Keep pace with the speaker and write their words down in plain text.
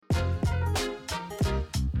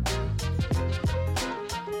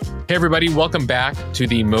Hey, everybody. Welcome back to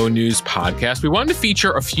the Mo News podcast. We wanted to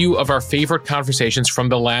feature a few of our favorite conversations from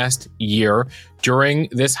the last year during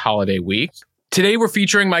this holiday week. Today, we're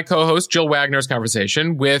featuring my co-host, Jill Wagner's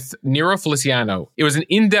conversation with Niro Feliciano. It was an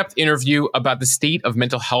in-depth interview about the state of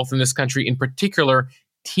mental health in this country, in particular,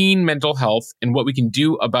 teen mental health and what we can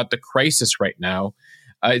do about the crisis right now.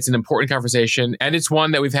 It's an important conversation, and it's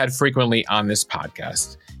one that we've had frequently on this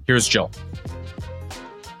podcast. Here's Jill.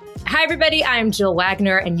 Hi, everybody. I'm Jill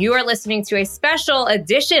Wagner, and you are listening to a special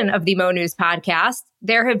edition of the Mo News podcast.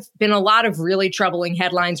 There have been a lot of really troubling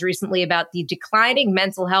headlines recently about the declining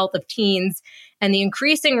mental health of teens and the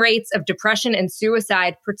increasing rates of depression and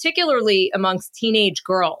suicide, particularly amongst teenage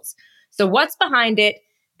girls. So what's behind it?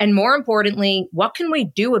 And more importantly, what can we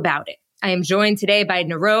do about it? I am joined today by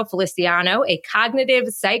Niro Feliciano, a cognitive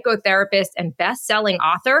psychotherapist and best-selling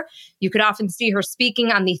author. You could often see her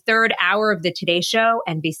speaking on the third hour of the Today Show,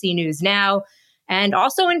 NBC News Now, and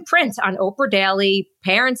also in print on Oprah Daily,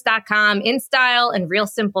 Parents.com, InStyle, and Real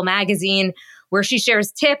Simple Magazine, where she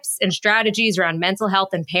shares tips and strategies around mental health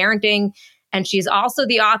and parenting. And she's also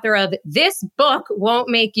the author of This Book Won't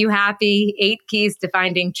Make You Happy, 8 Keys to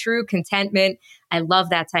Finding True Contentment. I love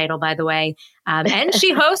that title, by the way. And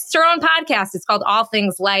she hosts her own podcast. It's called All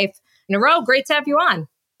Things Life. Niro, great to have you on.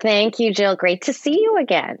 Thank you, Jill. Great to see you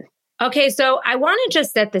again. Okay, so I want to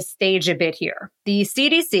just set the stage a bit here. The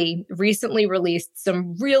CDC recently released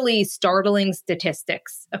some really startling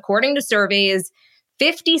statistics. According to surveys,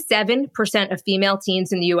 57% of female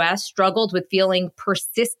teens in the U.S. struggled with feeling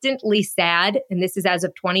persistently sad, and this is as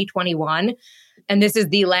of 2021. And this is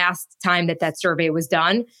the last time that survey was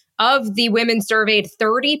done. Of the women surveyed,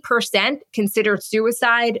 30% considered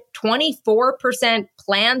suicide, 24%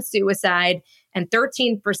 planned suicide, and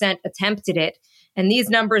 13% attempted it. And these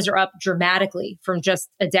numbers are up dramatically from just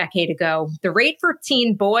a decade ago. The rate for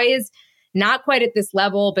teen boys, not quite at this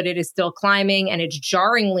level, but it is still climbing, and it's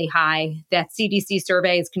jarringly high. That CDC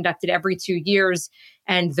survey is conducted every 2 years,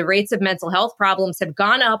 and the rates of mental health problems have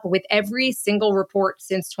gone up with every single report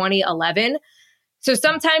since 2011. So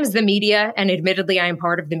sometimes the media, and admittedly I am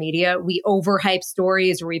part of the media, we overhype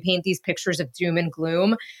stories or we paint these pictures of doom and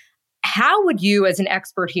gloom. How would you, as an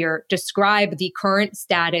expert here, describe the current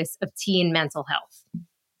status of teen mental health?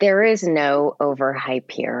 There is no overhype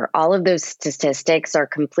here. All of those statistics are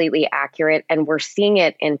completely accurate, and we're seeing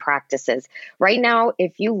it in practices. Right now,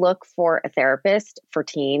 if you look for a therapist for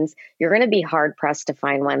teens, you're going to be hard-pressed to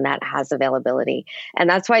find one that has availability. And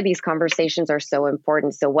that's why these conversations are so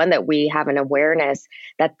important. So one, that we have an awareness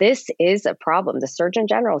that this is a problem. The Surgeon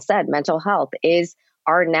General said mental health is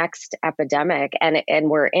our next epidemic, and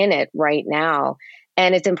we're in it right now.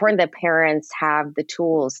 And it's important that parents have the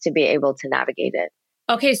tools to be able to navigate it.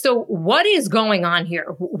 Okay, so what is going on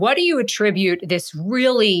here? What do you attribute this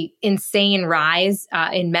really insane rise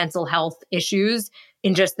in mental health issues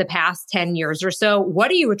in just the past 10 years or so? What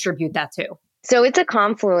do you attribute that to? So it's a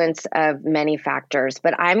confluence of many factors,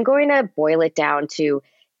 but I'm going to boil it down to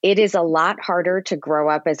it is a lot harder to grow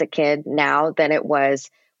up as a kid now than it was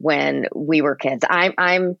when we were kids.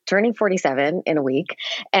 I'm turning 47 in a week,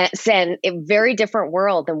 and it's a very different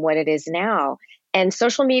world than what it is now. And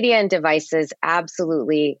social media and devices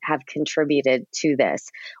absolutely have contributed to this.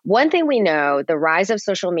 One thing we know, the rise of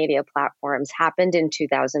social media platforms happened in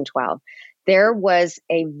 2012. There was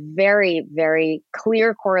a very, very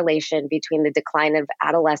clear correlation between the decline of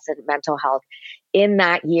adolescent mental health in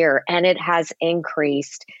that year, and it has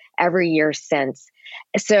increased every year since.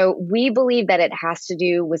 So we believe that it has to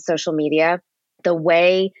do with social media, the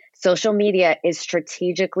way social media is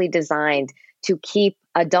strategically designed to keep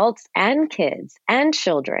adults and kids and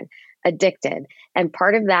children addicted. And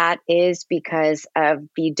part of that is because of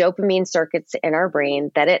the dopamine circuits in our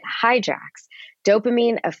brain that it hijacks.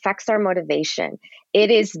 Dopamine affects our motivation.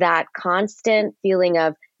 It is that constant feeling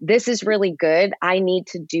of, this is really good, I need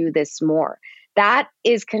to do this more. That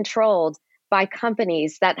is controlled by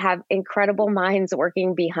companies that have incredible minds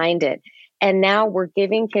working behind it. And now we're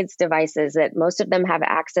giving kids devices that most of them have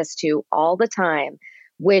access to all the time,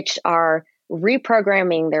 which are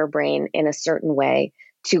reprogramming their brain in a certain way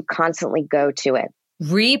to constantly go to it.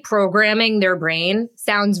 Reprogramming their brain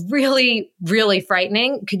sounds really, really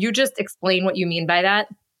frightening. Could you just explain what you mean by that?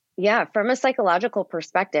 Yeah, from a psychological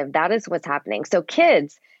perspective, that is what's happening. So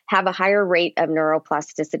kids have a higher rate of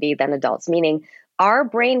neuroplasticity than adults, meaning our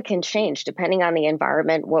brain can change depending on the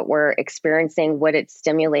environment, what we're experiencing, what it's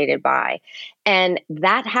stimulated by. And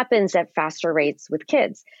that happens at faster rates with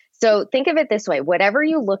kids. So think of it this way. Whatever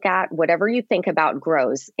you look at, whatever you think about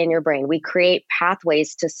grows in your brain. We create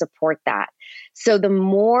pathways to support that. So the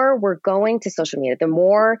more we're going to social media, the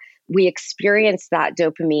more we experience that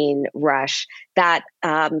dopamine rush, that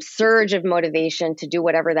surge of motivation to do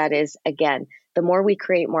whatever that is again, the more we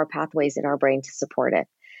create more pathways in our brain to support it.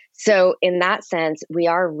 So in that sense, we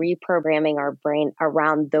are reprogramming our brain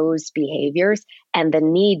around those behaviors and the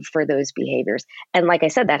need for those behaviors. And like I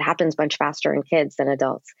said, that happens much faster in kids than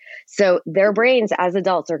adults. So their brains as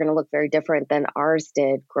adults are going to look very different than ours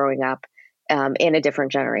did growing up in a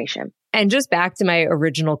different generation. And just back to my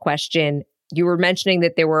original question, you were mentioning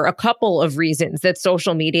that there were a couple of reasons that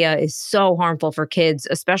social media is so harmful for kids,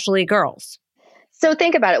 especially girls. So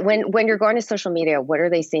think about it. When you're going to social media, what are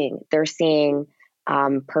they seeing? They're seeing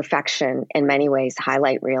perfection in many ways,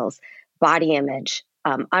 highlight reels, body image,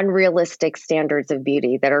 unrealistic standards of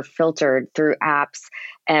beauty that are filtered through apps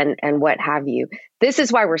and what have you. This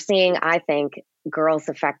is why we're seeing, I think, girls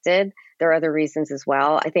affected. There are other reasons as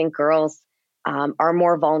well. I think girls are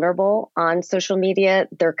more vulnerable on social media.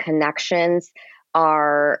 Their connections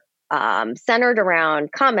are centered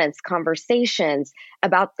around comments, conversations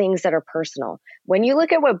about things that are personal. When you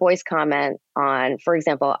look at what boys comment on, for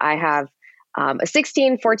example, I have a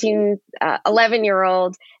 16, 14,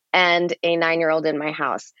 11-year-old and a 9-year-old in my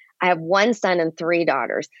house. I have one son and 3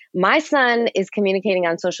 daughters. My son is communicating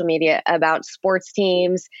on social media about sports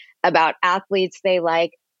teams, about athletes they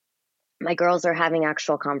like. My girls are having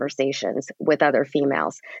actual conversations with other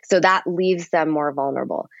females. So that leaves them more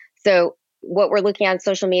vulnerable. So what we're looking at on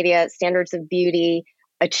social media, standards of beauty,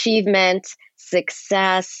 achievement,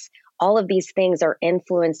 success, all of these things are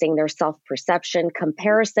influencing their self-perception,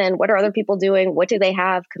 comparison. What are other people doing? What do they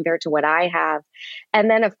have compared to what I have? And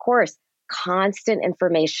then, of course, constant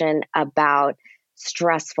information about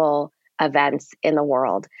stressful events in the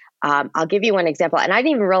world. I'll give you one example. And I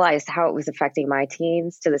didn't even realize how it was affecting my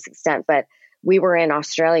teens to this extent, but we were in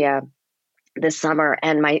Australia this summer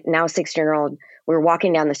and my now 16-year-old, we were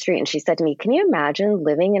walking down the street and she said to me, can you imagine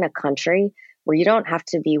living in a country where you don't have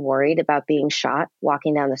to be worried about being shot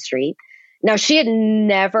walking down the street? Now, she had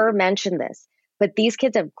never mentioned this, but these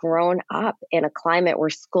kids have grown up in a climate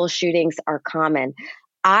where school shootings are common.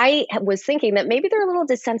 I was thinking that maybe they're a little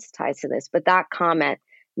desensitized to this, but that comment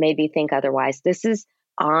made me think otherwise. This is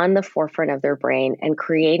on the forefront of their brain and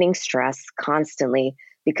creating stress constantly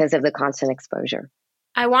because of the constant exposure.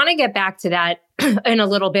 I want to get back to that in a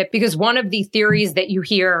little bit, because one of the theories that you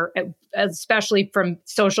hear, especially from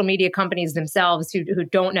social media companies themselves who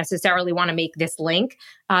don't necessarily want to make this link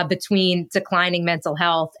between declining mental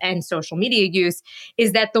health and social media use,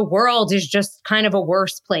 is that the world is just kind of a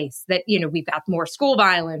worse place, that, you know, we've got more school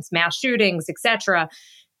violence, mass shootings, etc.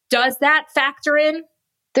 Does that factor in?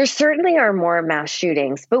 There certainly are more mass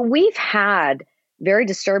shootings, but we've had very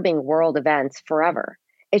disturbing world events forever.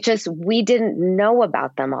 It's just we didn't know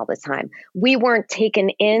about them all the time. We weren't taken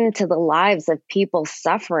into the lives of people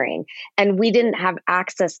suffering, and we didn't have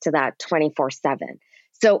access to that 24/7.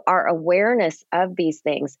 So our awareness of these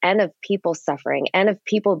things and of people suffering and of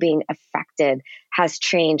people being affected has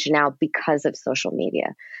changed now because of social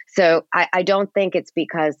media. So I don't think it's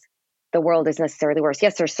because the world is necessarily worse.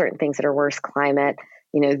 Yes, there's certain things that are worse, climate,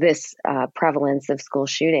 this prevalence of school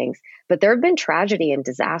shootings, but there have been tragedy and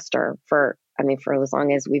disaster for as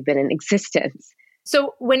long as we've been in existence.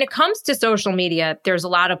 So when it comes to social media, there's a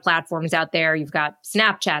lot of platforms out there. You've got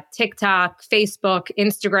Snapchat, TikTok, Facebook,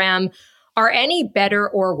 Instagram. Are any better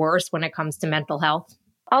or worse when it comes to mental health?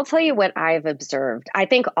 I'll tell you what I've observed. I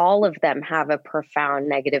think all of them have a profound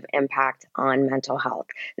negative impact on mental health.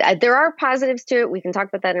 There are positives to it. We can talk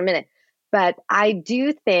about that in a minute. But I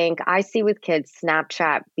do think I see with kids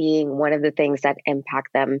Snapchat being one of the things that impact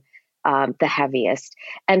them the heaviest.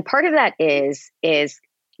 And part of that is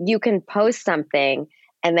you can post something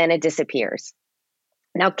and then it disappears.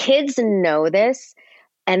 Now, kids know this,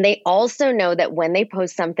 and they also know that when they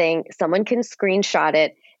post something, someone can screenshot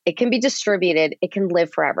it. It can be distributed. It can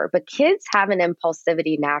live forever. But kids have an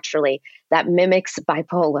impulsivity naturally that mimics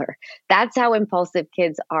bipolar. That's how impulsive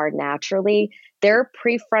kids are naturally. Their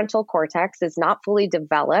prefrontal cortex is not fully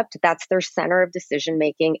developed. That's their center of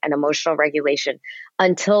decision-making and emotional regulation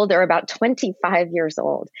until they're about 25 years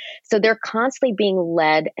old. So they're constantly being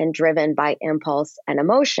led and driven by impulse and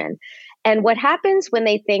emotion. And what happens when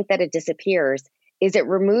they think that it disappears is it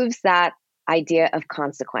removes that idea of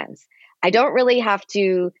consequence. I don't really have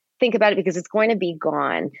to think about it because it's going to be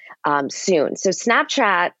gone soon. So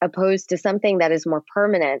Snapchat, opposed to something that is more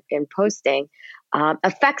permanent in posting,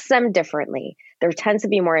 affects them differently. There tends to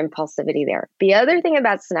be more impulsivity there. The other thing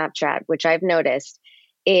about Snapchat, which I've noticed,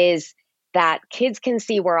 is that kids can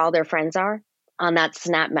see where all their friends are on that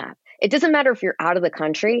snap map. It doesn't matter if you're out of the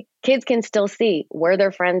country, kids can still see where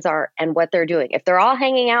their friends are and what they're doing. If they're all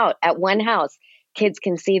hanging out at one house, kids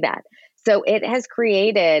can see that. So it has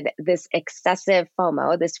created this excessive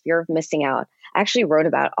FOMO, this fear of missing out. I actually wrote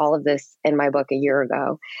about all of this in my book a year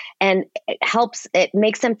ago. And it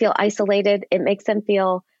makes them feel isolated. It makes them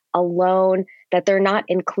feel alone, that they're not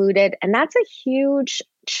included. And that's a huge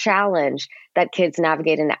challenge that kids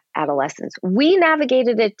navigate in adolescence. We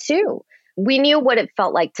navigated it too. We knew what it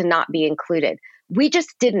felt like to not be included. We just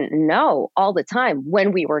didn't know all the time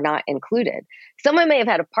when we were not included. Someone may have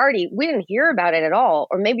had a party. We didn't hear about it at all,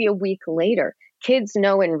 or maybe a week later. Kids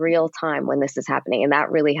know in real time when this is happening, and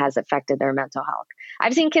that really has affected their mental health.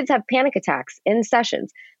 I've seen kids have panic attacks in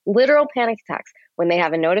sessions, literal panic attacks, when they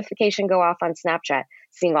have a notification go off on Snapchat,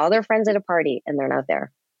 seeing all their friends at a party and they're not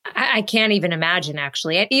there. I can't even imagine,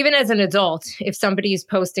 actually. Even as an adult, if somebody's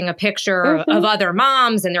posting a picture of other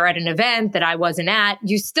moms and they're at an event that I wasn't at,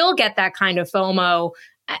 you still get that kind of FOMO.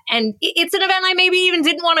 And it's an event I maybe even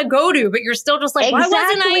didn't want to go to, but you're still just like, Why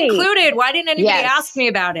wasn't I included? Why didn't anybody ask me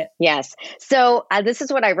about it? Yes. So this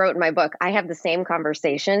is what I wrote in my book. I have the same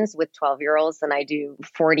conversations with 12-year-olds than I do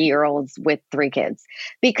 40-year-olds with 3 kids,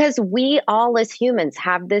 because we all as humans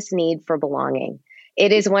have this need for belonging.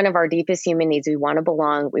 It is one of our deepest human needs. We want to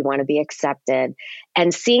belong. We want to be accepted.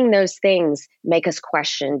 And seeing those things make us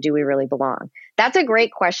question, do we really belong? That's a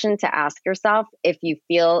great question to ask yourself. If you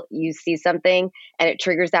feel you see something and it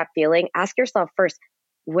triggers that feeling, ask yourself first,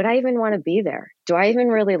 would I even want to be there? Do I even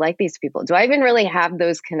really like these people? Do I even really have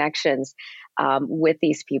those connections with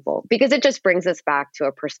these people? Because it just brings us back to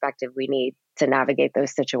a perspective we need to navigate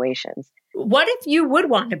those situations. What if you would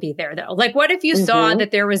want to be there, though? Like, what if you saw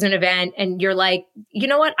that there was an event and you're like, you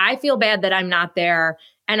know what? I feel bad that I'm not there.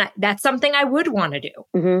 And that's something I would want to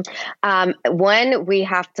do. One, we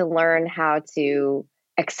have to learn how to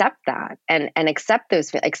accept that and accept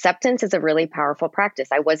those. Acceptance is a really powerful practice.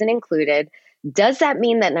 I wasn't included. Does that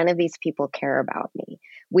mean that none of these people care about me?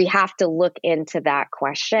 We have to look into that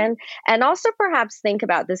question, and also perhaps think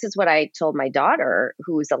about, this is what I told my daughter,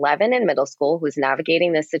 who's 11 in middle school, who's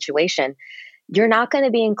navigating this situation. You're not going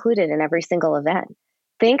to be included in every single event.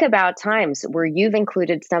 Think about times where you've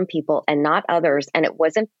included some people and not others, and it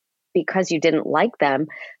wasn't because you didn't like them,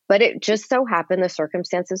 but it just so happened the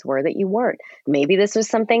circumstances were that you weren't. Maybe this was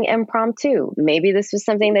something impromptu. Maybe this was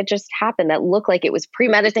something that just happened that looked like it was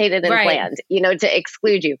premeditated and planned, to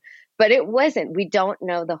exclude you. But it wasn't. We don't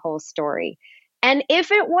know the whole story. And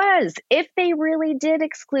if it was, if they really did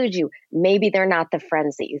exclude you, maybe they're not the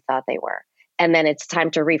friends that you thought they were. And then it's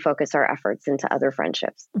time to refocus our efforts into other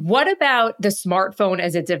friendships. What about the smartphone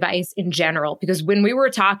as a device in general? Because when we were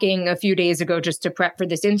talking a few days ago, just to prep for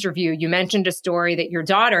this interview, you mentioned a story that your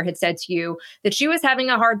daughter had said to you that she was having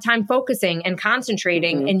a hard time focusing and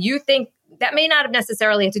concentrating. And you think that may not have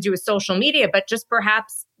necessarily had to do with social media, but just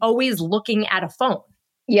perhaps always looking at a phone.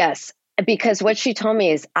 Yes, because what she told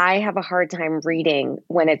me is, I have a hard time reading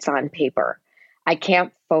when it's on paper. I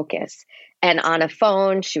can't focus. And on a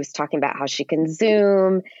phone, she was talking about how she can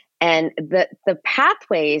Zoom, and the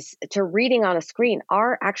pathways to reading on a screen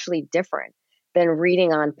are actually different than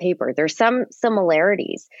reading on paper. There's some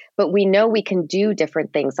similarities, but we know we can do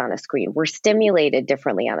different things on a screen. We're stimulated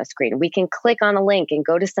differently on a screen. We can click on a link and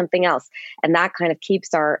go to something else, and that kind of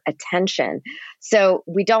keeps our attention. So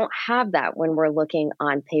we don't have that when we're looking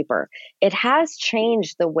on paper. It has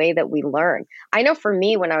changed the way that we learn. I know for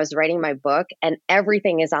me, when I was writing my book and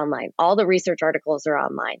everything is online, all the research articles are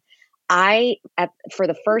online, for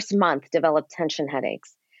the first month, developed tension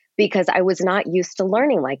headaches, because I was not used to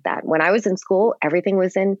learning like that. When I was in school, everything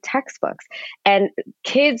was in textbooks. And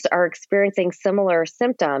kids are experiencing similar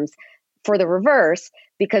symptoms for the reverse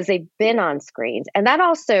because they've been on screens. And that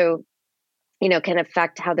also, can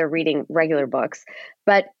affect how they're reading regular books.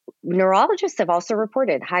 But neurologists have also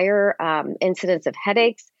reported higher incidence of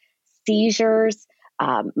headaches, seizures,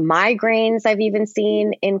 migraines I've even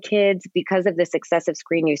seen in kids because of this excessive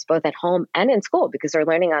screen use, both at home and in school, because they're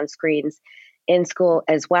learning on screens in school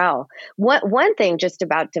as well. One thing just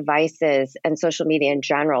about devices and social media in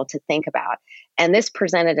general to think about, and this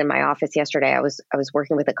presented in my office yesterday. I was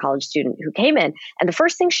working with a college student who came in, and the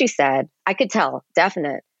first thing she said, I could tell,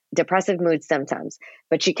 definite depressive mood symptoms,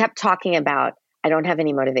 but she kept talking about, I don't have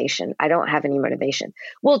any motivation. I don't have any motivation.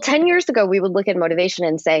 Well, 10 years ago, we would look at motivation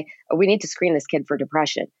and say, oh, we need to screen this kid for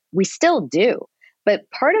depression. We still do.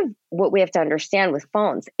 But part of what we have to understand with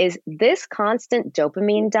phones is this constant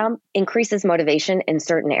dopamine dump increases motivation in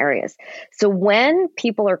certain areas. So when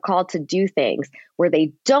people are called to do things where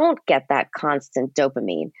they don't get that constant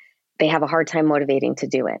dopamine, they have a hard time motivating to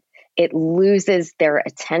do it. It loses their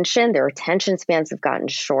attention. Their attention spans have gotten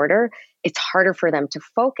shorter. it's harder for them to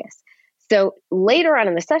focus. So later on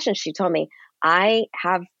in the session, she told me, I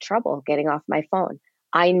have trouble getting off my phone.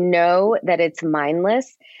 I know that it's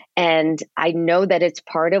mindless and I know that it's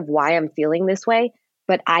part of why I'm feeling this way,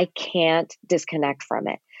 but I can't disconnect from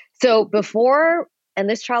it. So before, and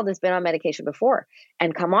this child has been on medication before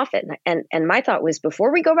and come off it. And my thought was,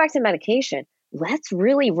 before we go back to medication, let's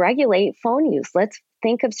really regulate phone use. Let's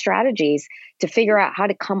think of strategies to figure out how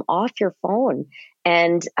to come off your phone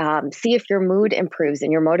and see if your mood improves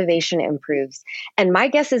and your motivation improves. And my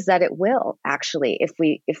guess is that it will, actually,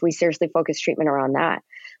 if we seriously focus treatment around that.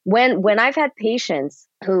 When I've had patients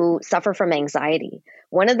who suffer from anxiety,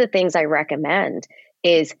 one of the things I recommend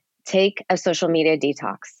is take a social media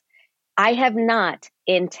detox. I have not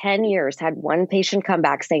in 10 years had one patient come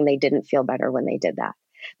back saying they didn't feel better when they did that.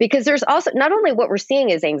 Because there's also, not only what we're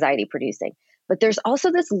seeing is anxiety producing, but there's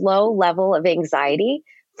also this low level of anxiety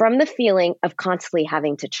from the feeling of constantly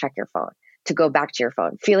having to check your phone, to go back to your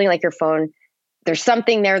phone, feeling like your phone, there's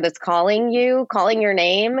something there that's calling you, calling your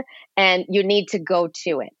name, and you need to go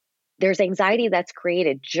to it. There's anxiety that's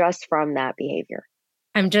created just from that behavior.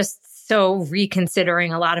 I'm just so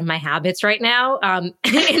reconsidering a lot of my habits right now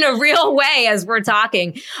in a real way as we're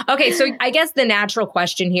talking. Okay, so I guess the natural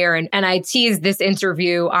question here, and I teased this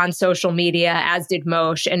interview on social media, as did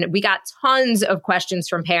Moshe, and we got tons of questions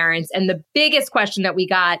from parents. And the biggest question that we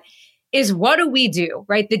got is, what do we do,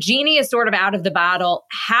 right? The genie is sort of out of the bottle.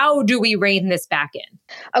 How do we rein this back in?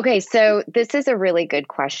 Okay, so this is a really good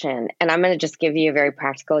question. And I'm going to just give you a very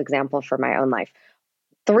practical example for my own life.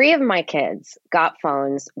 3 of my kids got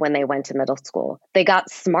phones when they went to middle school. They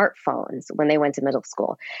got smartphones when they went to middle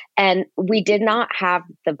school. And we did not have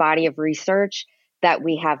the body of research that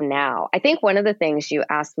we have now. I think one of the things you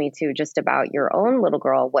asked me to just about your own little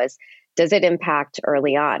girl was, does it impact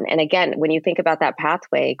early on? And again, when you think about that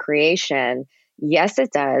pathway creation, yes,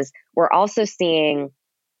 it does. We're also seeing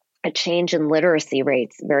a change in literacy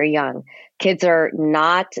rates very young. Kids are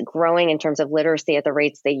not growing in terms of literacy at the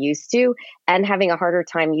rates they used to and having a harder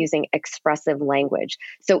time using expressive language.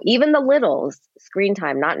 So even the littles, screen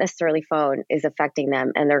time, not necessarily phone, is affecting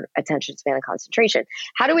them and their attention span and concentration.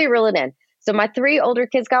 How do we reel it in? So my 3 older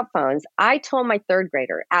kids got phones. I told my 3rd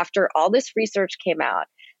grader, after all this research came out,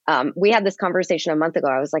 we had this conversation a month ago.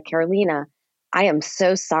 I was like, Carolina, I am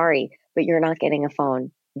so sorry, but you're not getting a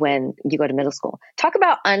phone when you go to middle school. Talk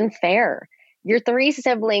about unfair. Your 3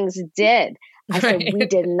 siblings did. I said, we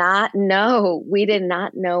did not know. We did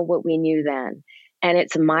not know what we knew then. And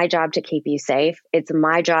it's my job to keep you safe. It's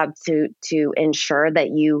my job to ensure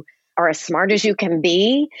that you are as smart as you can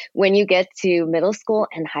be when you get to middle school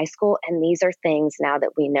and high school. And these are things now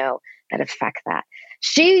that we know that affect that.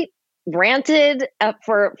 She ranted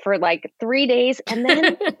for like 3 days and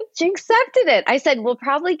then she accepted it. I said, we'll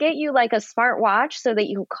probably get you like a smart watch so that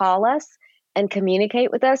you can call us and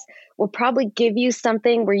communicate with us. We'll probably give you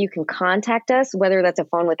something where you can contact us, whether that's a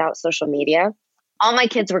phone without social media. All my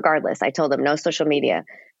kids, regardless, I told them no social media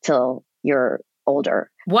till you're older.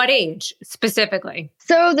 What age specifically?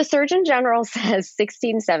 So the Surgeon General says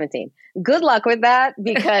 16, 17. Good luck with that,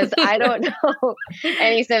 because I don't know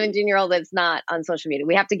any 17-year-old that's not on social media.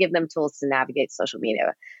 We have to give them tools to navigate social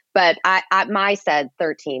media. But I said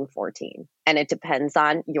 13, 14. And it depends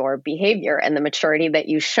on your behavior and the maturity that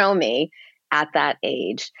you show me at that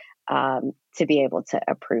age to be able to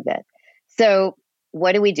approve it. So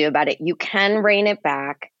what do we do about it? You can rein it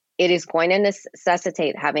back. It is going to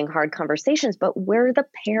necessitate having hard conversations, but we're the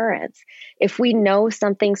parents. If we know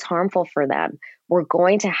something's harmful for them, we're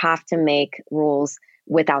going to have to make rules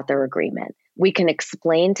without their agreement. We can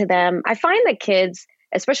explain to them. I find that kids,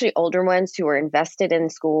 especially older ones who are invested in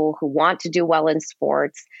school, who want to do well in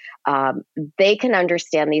sports, they can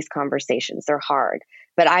understand these conversations. They're hard.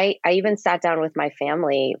 But I even sat down with my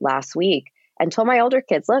family last week and told my older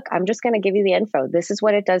kids, look, I'm just going to give you the info. This is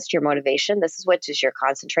what it does to your motivation. This is what does your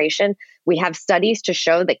concentration. We have studies to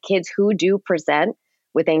show that kids who do present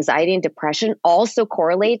with anxiety and depression also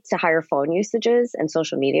correlate to higher phone usages and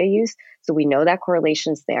social media use. So we know that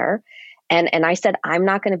correlation's there. And I said, I'm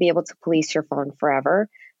not going to be able to police your phone forever.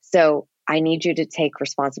 So I need you to take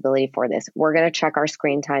responsibility for this. We're going to check our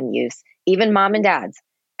screen time use, even mom and dads,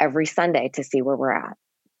 every Sunday to see where we're at.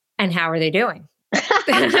 And how are they doing?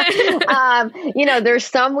 There's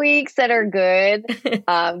some weeks that are good.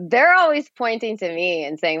 They're always pointing to me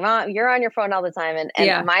and saying, Mom, you're on your phone all the time.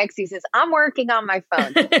 And my excuse is, I'm working on my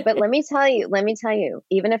phone. But let me tell you,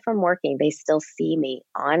 even if I'm working, they still see me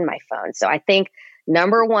on my phone. So I think,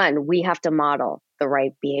 number one, we have to model the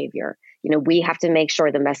right behavior. We have to make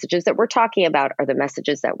sure the messages that we're talking about are the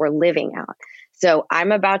messages that we're living out. So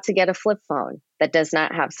I'm about to get a flip phone that does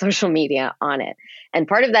not have social media on it. And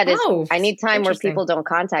part of that is I need time where people don't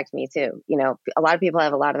contact me too. You know, a lot of people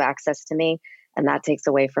have a lot of access to me, and that takes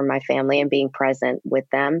away from my family and being present with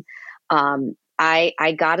them.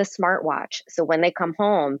 I got a smartwatch. So when they come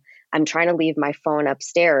home, I'm trying to leave my phone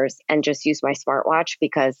upstairs and just use my smartwatch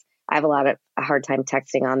because I have a hard time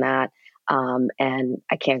texting on that. And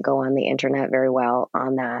I can't go on the internet very well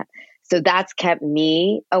on that. So that's kept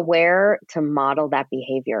me aware to model that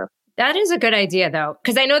behavior. That is a good idea, though,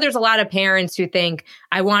 because I know there's a lot of parents who think,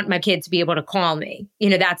 I want my kid to be able to call me. You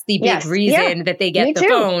know, that's the big reason that they get the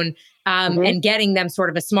phone. And getting them sort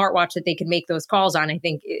of a smartwatch that they can make those calls on, I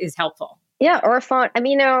think, is helpful. Yeah, or a phone. I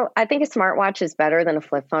mean, I think a smartwatch is better than a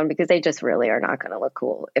flip phone because they just really are not going to look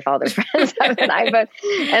cool if all their friends have an iPhone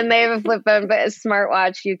and they have a flip phone. But a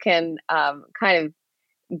smartwatch, you can kind of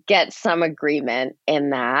get some agreement in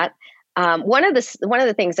that. One of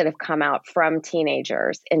the things that have come out from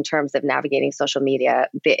teenagers in terms of navigating social media,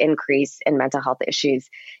 the increase in mental health issues,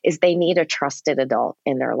 is they need a trusted adult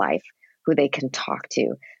in their life who they can talk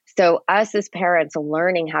to. So us as parents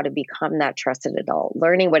learning how to become that trusted adult,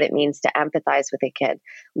 learning what it means to empathize with a kid,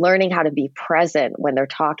 learning how to be present when they're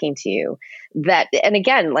talking to you. And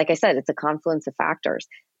again, like I said, it's a confluence of factors.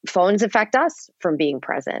 Phones affect us from being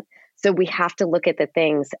present. So we have to look at the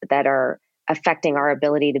things that are affecting our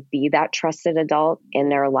ability to be that trusted adult in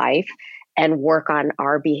their life and work on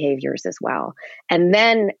our behaviors as well. And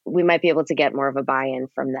then we might be able to get more of a buy-in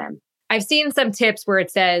from them. I've seen some tips where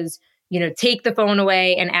it says, you know, take the phone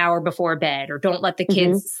away an hour before bed, or don't let the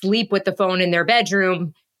kids sleep with the phone in their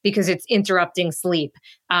bedroom because it's interrupting sleep.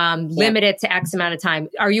 Limit it to X amount of time.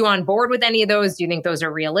 Are you on board with any of those? Do you think those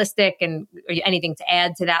are realistic? And anything to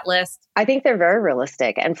add to that list? I think they're very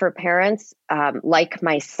realistic. And for parents like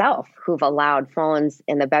myself who've allowed phones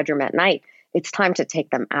in the bedroom at night, it's time to take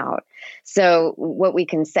them out. So what we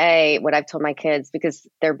can say, what I've told my kids, because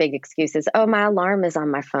their big excuse is, oh, my alarm is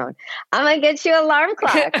on my phone. I'm going to get you an alarm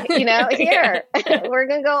clock, here. We're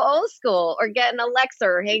going to go old school, or get an Alexa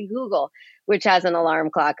or Hey Google, which has an alarm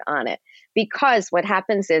clock on it. Because what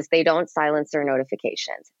happens is they don't silence their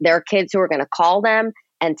notifications. There are kids who are going to call them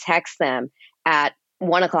and text them at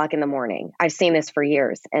 1:00 in the morning. I've seen this for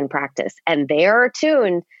years in practice, and they are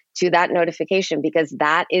attuned to that notification because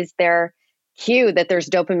that is their cue that there's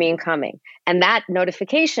dopamine coming. And that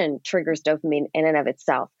notification triggers dopamine in and of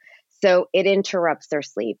itself. So it interrupts their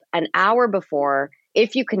sleep. An hour before,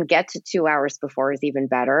 if you can get to 2 hours before, is even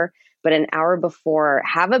better. But an hour before,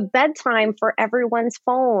 have a bedtime for everyone's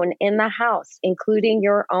phone in the house, including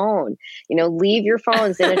your own. Leave your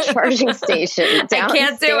phones in a charging station downstairs. I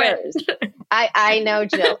can't do it. I know,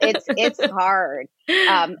 Jill. It's hard.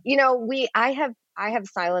 I have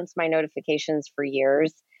silenced my notifications for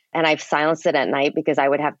years. And I've silenced it at night because I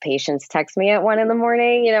would have patients text me at 1 a.m,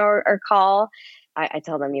 or call. I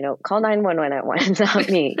tell them, call 911 at 1, not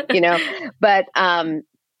me, But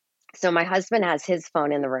so my husband has his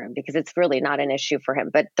phone in the room because it's really not an issue for him.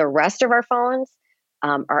 But the rest of our phones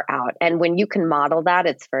are out. And when you can model that,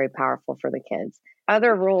 it's very powerful for the kids.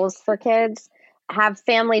 Other rules for kids: have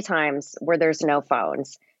family times where there's no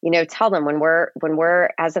phones. Tell them when we're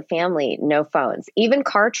as a family, no phones. Even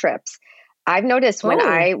car trips. I've noticed when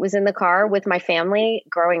I was in the car with my family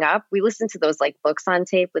growing up, we listened to those books on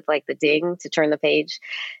tape with the ding to turn the page.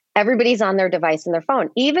 Everybody's on their device and their phone.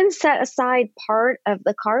 Even set aside part of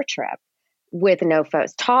the car trip with no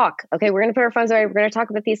phones. Talk. Okay, we're going to put our phones away. We're going to talk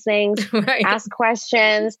about these things, right. Ask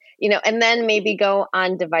questions, and then maybe go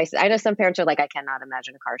on devices. I know some parents are like, I cannot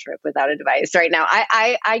imagine a car trip without a device right now.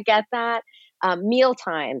 I get that. Meal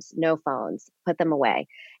times, no phones, put them away.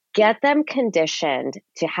 Get them conditioned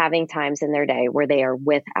to having times in their day where they are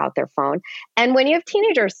without their phone. And when you have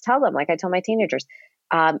teenagers, tell them, like I tell my teenagers,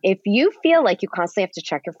 if you feel like you constantly have to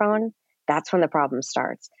check your phone, that's when the problem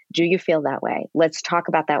starts. Do you feel that way? Let's talk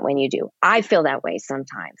about that when you do. I feel that way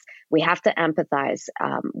sometimes. We have to empathize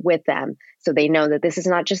with them so they know that this is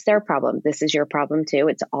not just their problem. This is your problem too.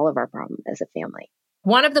 It's all of our problem as a family.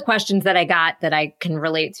 One of the questions that I got that I can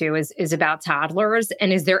relate to is about toddlers.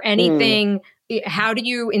 And is there anything, how do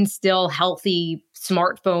you instill healthy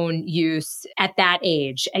smartphone use at that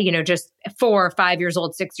age? Just 4 or 5 years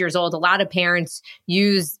old, 6 years old. A lot of parents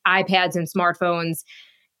use iPads and smartphones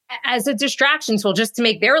as a distraction tool just to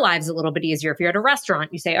make their lives a little bit easier. If you're at a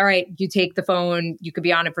restaurant, you say, all right, you take the phone, you could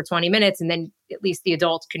be on it for 20 minutes, and then at least the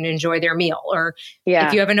adults can enjoy their meal. Or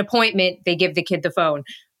if you have an appointment, they give the kid the phone.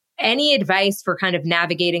 Any advice for kind of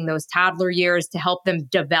navigating those toddler years to help them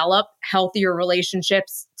develop healthier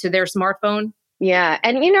relationships to their smartphone? Yeah.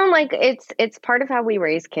 And, it's part of how we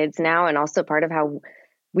raise kids now, and also part of how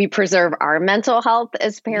we preserve our mental health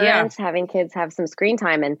as parents, having kids have some screen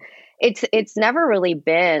time. And It's never really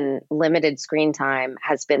been limited screen time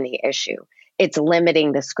has been the issue. It's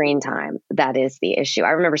limiting the screen time that is the issue.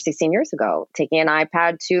 I remember 16 years ago taking an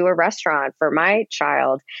iPad to a restaurant for my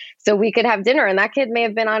child so we could have dinner, and that kid may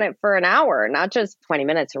have been on it for an hour, not just 20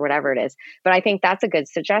 minutes or whatever it is. But I think that's a good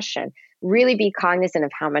suggestion. Really be cognizant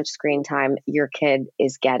of how much screen time your kid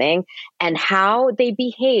is getting and how they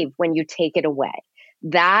behave when you take it away.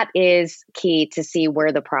 That is key to see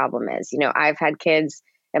where the problem is. You know, I've had kids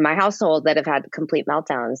in my household that have had complete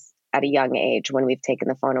meltdowns at a young age when we've taken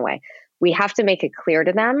the phone away. We have to make it clear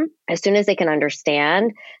to them as soon as they can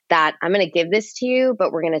understand that I'm going to give this to you,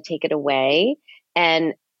 but we're going to take it away.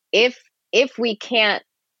 And if we can't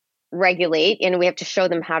regulate, and we have to show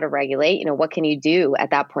them how to regulate, you know, what can you do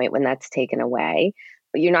at that point when that's taken away?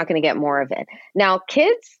 But you're not going to get more of it. Now,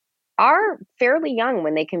 kids are fairly young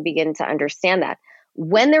when they can begin to understand that.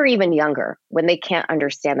 When they're even younger, when they can't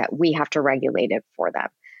understand that, we have to regulate it for them.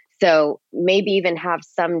 So maybe even have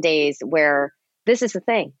some days where this is the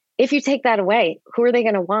thing. If you take that away, who are they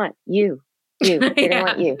going to want? You. They're going to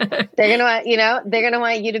want you. They're going to want, they're going to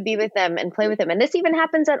want you to be with them and play with them. And this even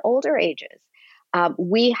happens at older ages.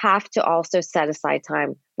 We have to also set aside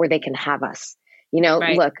time where they can have us.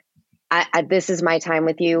 Right. Look, this is my time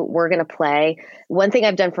with you. We're going to play. One thing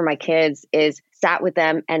I've done for my kids is sat with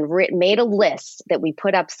them and made a list that we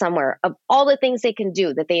put up somewhere of all the things they can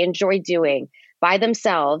do that they enjoy doing by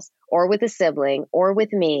themselves or with a sibling or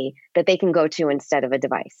with me that they can go to instead of a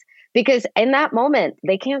device. Because in that moment,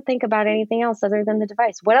 they can't think about anything else other than the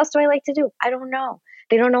device. What else do I like to do? I don't know.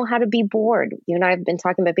 They don't know how to be bored. You and I have been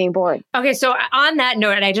talking about being bored. Okay, so on that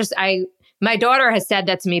note, and my daughter has said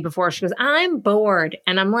that to me before. She goes, I'm bored.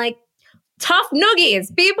 And I'm like, tough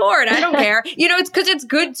noogies, be bored. I don't care. It's because it's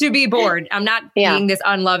good to be bored. I'm not being this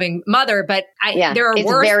unloving mother, but there are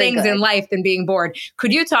worse things in life than being bored.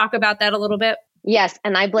 Could you talk about that a little bit? Yes.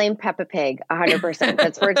 And I blame Peppa Pig 100%.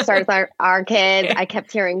 That's where it starts our kids. I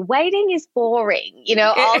kept hearing waiting is boring,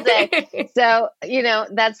 all day. So,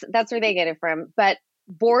 that's where they get it from. But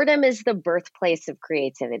boredom is the birthplace of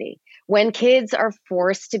creativity. When kids are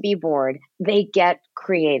forced to be bored, they get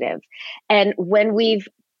creative. And when we've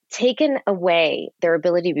taken away their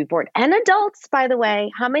ability to be bored, and adults, by the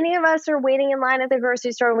way, how many of us are waiting in line at the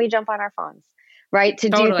grocery store and we jump on our phones? Right? To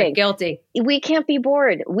do things. Guilty. We can't be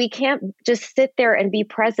bored. We can't just sit there and be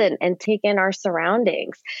present and take in our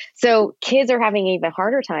surroundings. So kids are having an even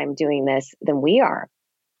harder time doing this than we are.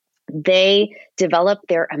 They develop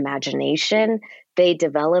their imagination. They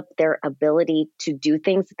develop their ability to do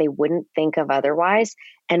things that they wouldn't think of otherwise.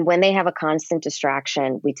 And when they have a constant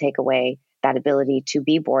distraction, we take away that ability to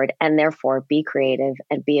be bored and therefore be creative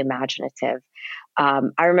and be imaginative.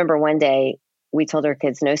 I remember one day, we told our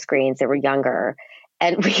kids no screens. They were younger.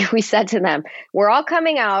 And we said to them, we're all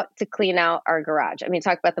coming out to clean out our garage. I mean,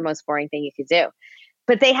 talk about the most boring thing you could do.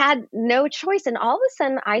 But they had no choice. And all of a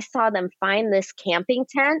sudden, I saw them find this camping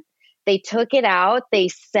tent. They took it out. They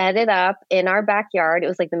set it up in our backyard. It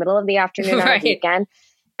was like the middle of the afternoon on a weekend.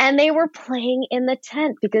 And they were playing in the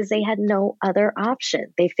tent because they had no other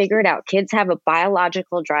option. They figured out kids have a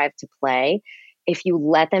biological drive to play. If you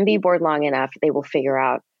let them be bored long enough, they will figure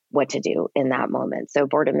out what to do in that moment. So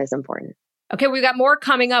boredom is important. Okay, we've got more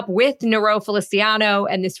coming up with Nero Feliciano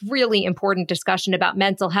and this really important discussion about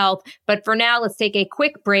mental health. But for now, let's take a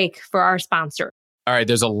quick break for our sponsor. All right,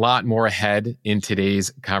 there's a lot more ahead in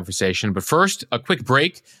today's conversation. But first, a quick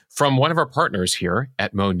break from one of our partners here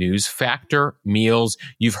at Mo News, Factor Meals.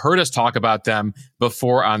 You've heard us talk about them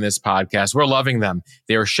before on this podcast. We're loving them.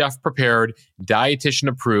 They are chef-prepared,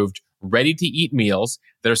 dietitian-approved, ready-to-eat meals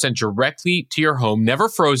that are sent directly to your home, never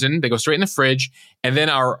frozen. They go straight in the fridge and then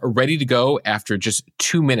are ready to go after just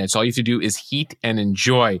 2 minutes. All you have to do is heat and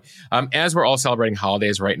enjoy. As we're all celebrating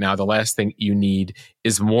holidays right now, the last thing you need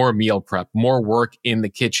is more meal prep, more work in the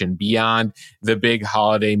kitchen beyond the big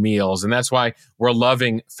holiday meals. And that's why we're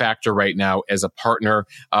loving Factor right now as a partner.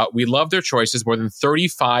 We love their choices, more than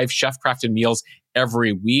 35 chef-crafted meals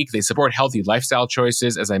every week. They support healthy lifestyle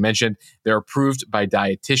choices. As I mentioned, they're approved by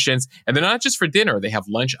dietitians, and they're not just for dinner. They have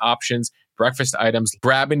lunch options, breakfast items,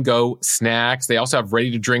 grab and go snacks. They also have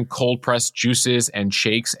ready to drink cold pressed juices and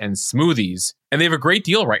shakes and smoothies. And they have a great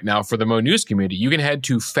deal right now for the Mo News community. You can head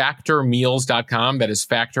to factormeals.com. That is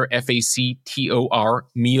Factor, Factor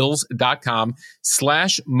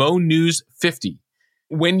meals.com/Mo News 50.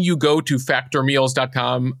 When you go to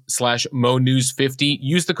factormeals.com/Mo News 50,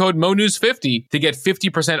 use the code Mo News 50 to get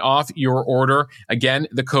 50% off your order. Again,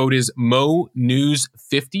 the code is Mo News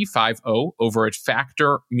 50 over at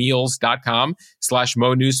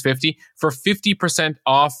factormeals.com/Mo News 50 for 50%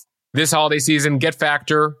 off this holiday season. Get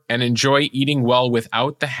Factor and enjoy eating well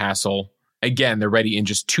without the hassle Again, they're ready in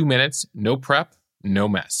just 2 minutes. No prep, no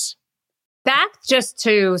mess. Back just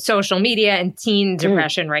to social media and teen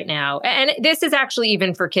depression right now. And this is actually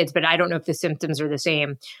even for kids, but I don't know if the symptoms are the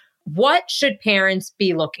same. What should parents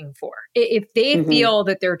be looking for? If they feel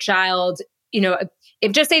that their child,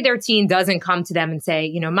 if just say their teen doesn't come to them and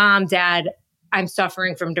say, Mom, Dad, I'm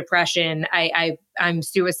suffering from depression. I'm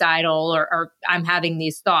suicidal or I'm having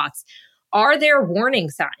these thoughts. Are there warning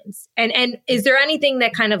signs? And is there anything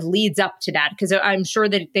that kind of leads up to that? Because I'm sure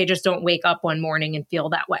that they just don't wake up one morning and feel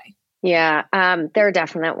that way. Yeah, there are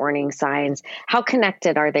definite warning signs. How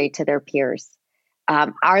connected are they to their peers?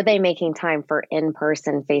 Are they making time for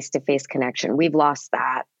in-person, face-to-face connection? We've lost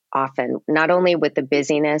that often, not only with the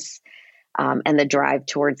busyness and the drive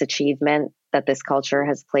towards achievement that this culture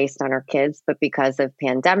has placed on our kids, but because of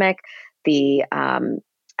pandemic,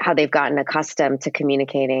 how they've gotten accustomed to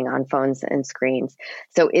communicating on phones and screens.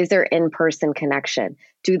 So is there in-person connection?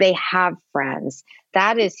 Do they have friends?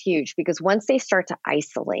 That is huge, because once they start to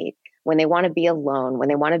isolate, when they want to be alone, when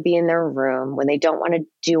they want to be in their room, when they don't want to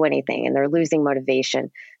do anything and they're losing motivation,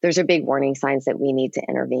 those are big warning signs that we need to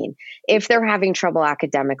intervene. If they're having trouble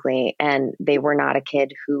academically and they were not a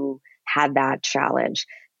kid who had that challenge,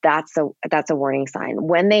 that's a warning sign.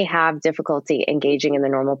 When they have difficulty engaging in the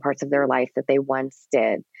normal parts of their life that they once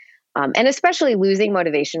did, and especially losing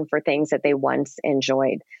motivation for things that they once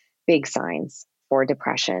enjoyed, big signs for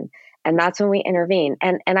depression. And that's when we intervene.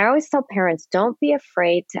 And I always tell parents, don't be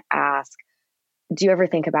afraid to ask, do you ever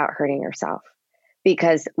think about hurting yourself?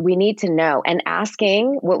 Because we need to know. And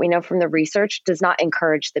asking what we know from the research does not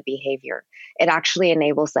encourage the behavior. It actually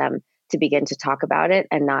enables them to begin to talk about it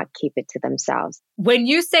and not keep it to themselves. When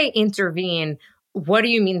you say intervene, what do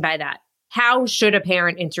you mean by that? How should a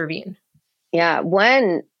parent intervene? Yeah.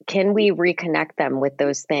 One, can we reconnect them with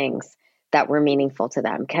those things that were meaningful to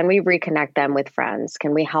them? Can we reconnect them with friends?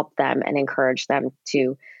 Can we help them and encourage them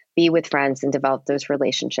to be with friends and develop those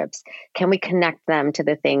relationships? Can we connect them to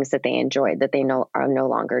the things that they enjoyed that they are no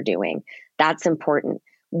longer doing? That's important.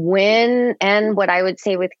 And what I would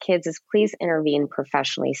say with kids is please intervene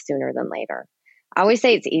professionally sooner than later. I always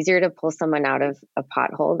say it's easier to pull someone out of a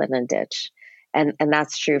pothole than a ditch. And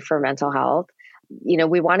that's true for mental health.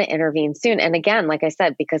 We want to intervene soon. And again, like I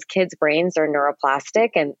said, because kids' brains are neuroplastic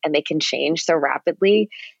and they can change so rapidly,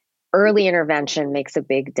 early intervention makes a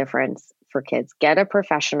big difference for kids. Get a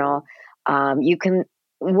professional.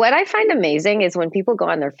 What I find amazing is when people go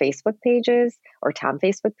on their Facebook pages or town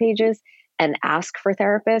Facebook pages and ask for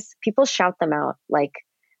therapists, people shout them out. Like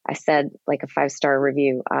I said, like a 5-star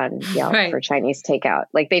review on Yelp for Chinese takeout.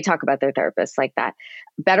 Like they talk about their therapists like that.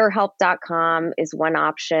 BetterHelp.com is one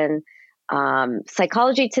option.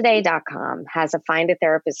 PsychologyToday.com has a find a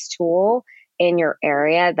therapist tool in your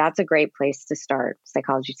area. That's a great place to start.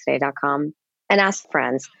 PsychologyToday.com, and ask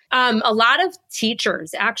friends. A lot of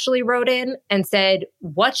teachers actually wrote in and said,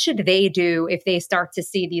 what should they do if they start to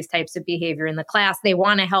see these types of behavior in the class? They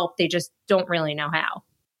want to help. They just don't really know how.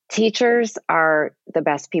 Teachers are the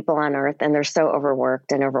best people on earth, and they're so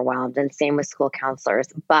overworked and overwhelmed, and same with school counselors.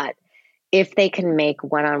 But if they can make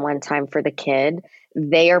one-on-one time for the kid,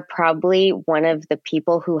 they are probably one of the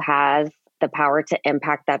people who has the power to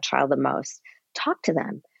impact that child the most. Talk to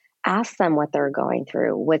them. Ask them what they're going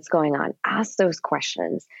through, what's going on. Ask those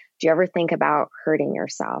questions. Do you ever think about hurting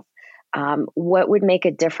yourself? What would make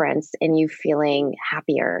a difference in you feeling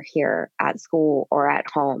happier here at school or at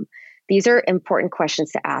home? These are important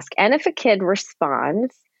questions to ask. And if a kid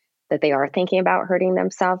responds that they are thinking about hurting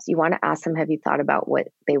themselves, you want to ask them, have you thought about what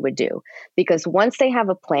they would do? Because once they have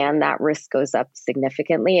a plan, that risk goes up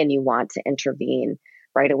significantly and you want to intervene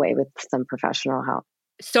right away with some professional help.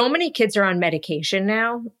 So many kids are on medication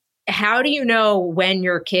now. How do you know when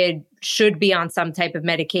your kid should be on some type of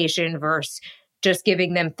medication versus just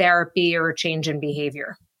giving them therapy or a change in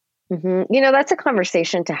behavior? That's a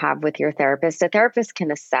conversation to have with your therapist. A therapist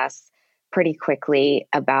can assess pretty quickly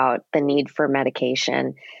about the need for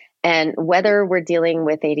medication. And whether we're dealing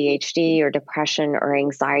with ADHD or depression or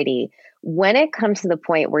anxiety, when it comes to the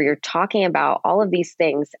point where you're talking about all of these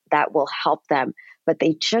things that will help them, but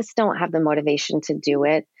they just don't have the motivation to do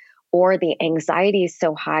it, or the anxiety is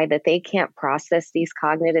so high that they can't process these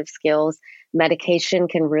cognitive skills, medication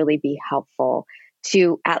can really be helpful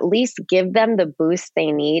to at least give them the boost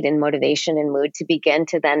they need in motivation and mood to begin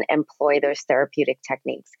to then employ those therapeutic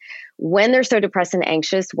techniques. When they're so depressed and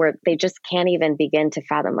anxious where they just can't even begin to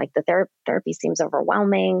fathom, like the therapy seems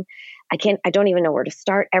overwhelming. I don't even know where to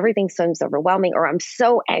start. Everything seems overwhelming, or I'm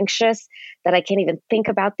so anxious that I can't even think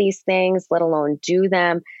about these things, let alone do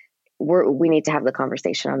them. We need to have the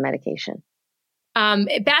conversation on medication.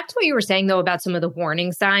 Back to what you were saying, though, about some of the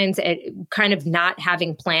warning signs, kind of not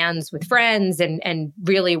having plans with friends and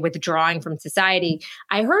really withdrawing from society.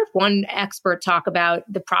 I heard one expert talk about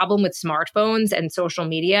the problem with smartphones and social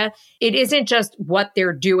media. It isn't just what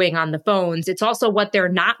they're doing on the phones. It's also what they're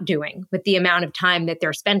not doing with the amount of time that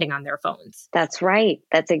they're spending on their phones. That's right.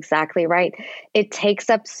 That's exactly right. It takes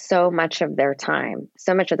up so much of their time,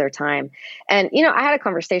 so much of their time. And, I had a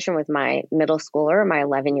conversation with my middle schooler, my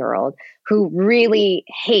 11-year-old, who really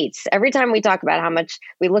hates every time we talk about how much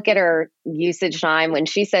we look at her usage time when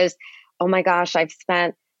she says, oh my gosh, I've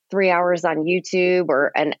spent 3 hours on YouTube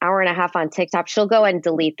or an hour and a half on TikTok. She'll go and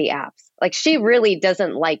delete the apps. Like she really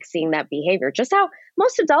doesn't like seeing that behavior. Just how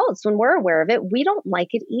most adults, when we're aware of it, we don't like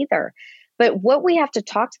it either. But what we have to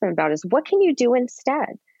talk to them about is what can you do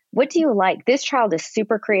instead? What do you like? This child is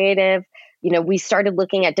super creative. We started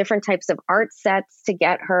looking at different types of art sets to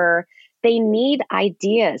get her. They need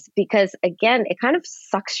ideas because, again, it kind of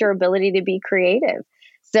sucks your ability to be creative.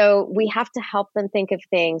 So we have to help them think of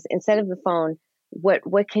things instead of the phone.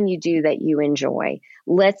 What can you do that you enjoy?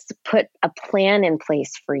 Let's put a plan in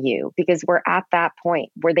place for you because we're at that point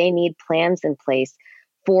where they need plans in place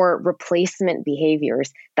for replacement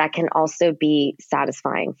behaviors that can also be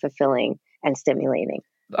satisfying, fulfilling, and stimulating.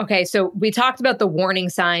 Okay, so we talked about the warning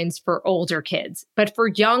signs for older kids, but for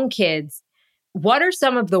young kids, what are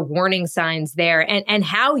some of the warning signs there? And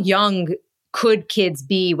how young could kids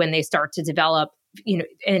be when they start to develop, and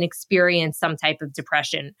experience some type of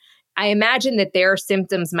depression? I imagine that their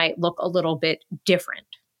symptoms might look a little bit different.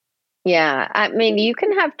 Yeah. I mean, you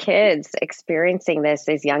can have kids experiencing this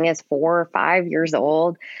as young as 4 or 5 years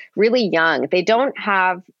old, really young. They don't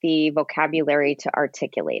have the vocabulary to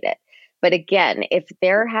articulate it. But again, if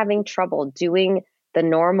they're having trouble doing the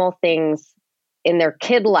normal things in their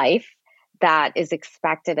kid life that is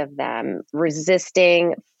expected of them,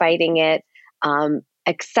 resisting, fighting it,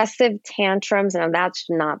 excessive tantrums, and that's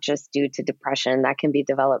not just due to depression, that can be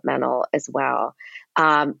developmental as well.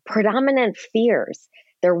 Predominant fears.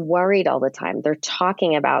 They're worried all the time. They're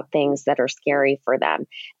talking about things that are scary for them.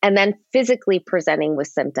 And then physically presenting with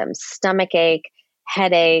symptoms, stomach ache,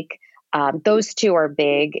 headache. Those two are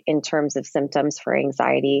big in terms of symptoms for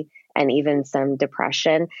anxiety and even some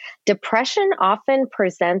depression. Depression often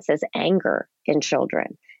presents as anger in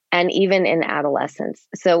children and even in adolescents.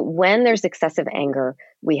 So when there's excessive anger,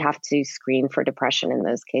 we have to screen for depression in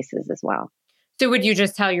those cases as well. So would you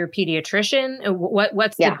just tell your pediatrician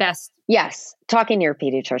what's the best? Yes. Talking to your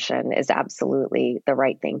pediatrician is absolutely the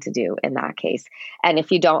right thing to do in that case. And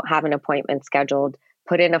if you don't have an appointment scheduled,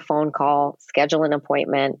 put in a phone call, schedule an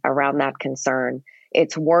appointment around that concern.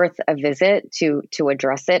 It's worth a visit to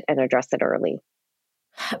address it and address it early.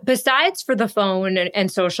 Besides for the phone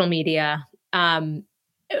and social media,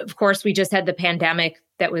 of course, we just had the pandemic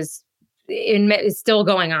that is still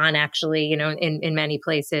going on, actually, in many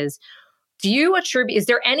places. Do you attribute, is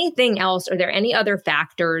there anything else? Are there any other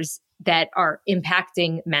factors that are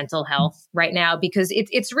impacting mental health right now? Because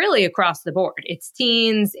it's really across the board. It's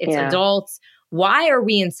teens, it's adults. Why are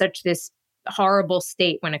we in such this horrible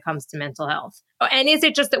state when it comes to mental health? And is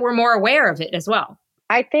it just that we're more aware of it as well?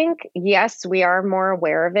 I think, yes, we are more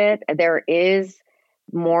aware of it. There is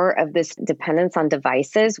more of this dependence on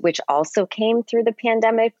devices, which also came through the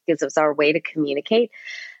pandemic because it was our way to communicate.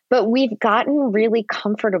 But we've gotten really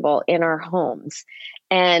comfortable in our homes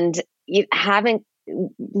and having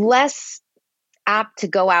less apt to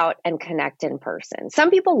go out and connect in person. Some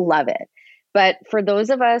people love it. But for those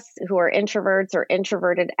of us who are introverts or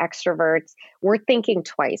introverted extroverts, we're thinking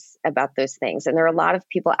twice about those things. And there are a lot of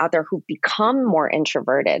people out there who've become more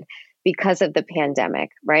introverted because of the pandemic,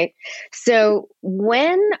 right? So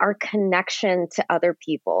when our connection to other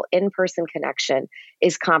people, in-person connection,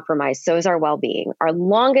 is compromised, so is our well-being. Our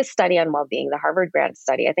longest study on well-being, the Harvard Grant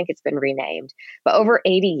study, I think it's been renamed, but over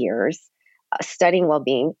 80 years studying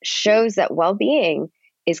well-being shows that well-being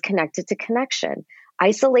is connected to connection.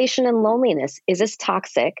 Isolation and loneliness is as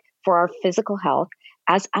toxic for our physical health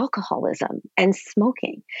as alcoholism and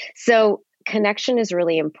smoking. So connection is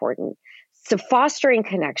really important. So fostering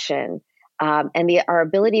connection and our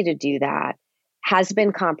ability to do that has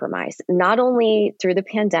been compromised, not only through the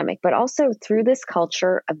pandemic, but also through this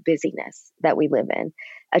culture of busyness that we live in,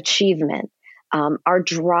 achievement, our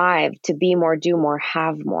drive to be more, do more,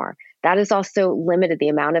 have more. That has also limited the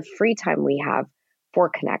amount of free time we have for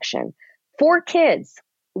connection. For kids,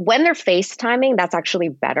 when they're FaceTiming, that's actually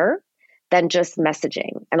better than just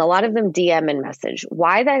messaging. And a lot of them DM and message.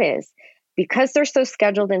 Why that is, because they're so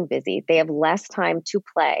scheduled and busy, they have less time to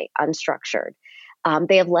play unstructured.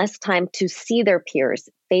 They have less time to see their peers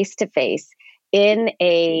face to face in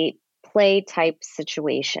a play type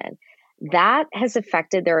situation. that has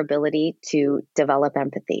affected their ability to develop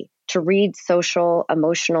empathy, to read social,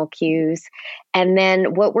 emotional cues. And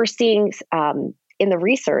then what we're seeing in the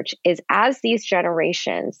research is as these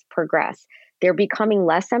generations progress, they're becoming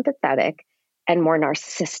less empathetic and more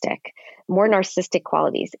narcissistic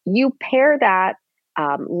qualities. You pair that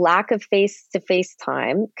lack of face-to-face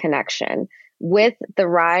time connection with the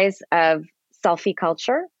rise of selfie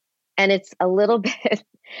culture, and it's a little bit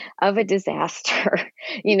of a disaster,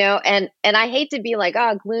 and I hate to be like,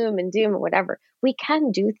 oh, gloom and doom or whatever. We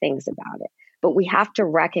can do things about it, but we have to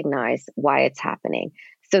recognize why it's happening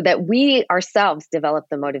so that we ourselves develop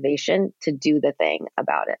the motivation to do the thing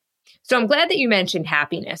about it. So I'm glad that you mentioned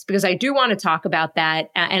happiness, because I do want to talk about that.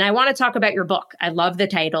 And I want to talk about your book. I love the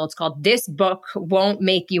title. It's called This Book Won't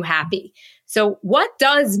Make You Happy. So what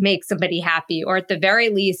does make somebody happy, or at the very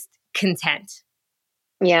least, content?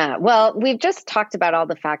 Yeah, well, we've just talked about all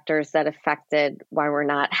the factors that affected why we're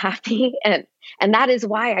not happy. And that is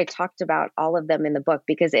why I talked about all of them in the book,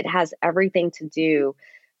 because it has everything to do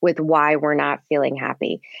with why we're not feeling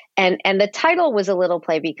happy. And the title was a little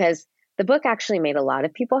play because the book actually made a lot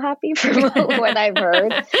of people happy from what I've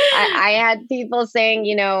heard. I had people saying,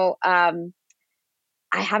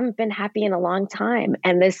 I haven't been happy in a long time,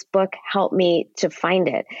 and this book helped me to find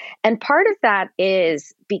it. And part of that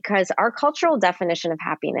is because our cultural definition of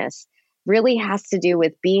happiness really has to do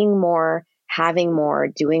with being more, having more,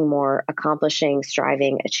 doing more, accomplishing,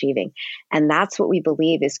 striving, achieving. And that's what we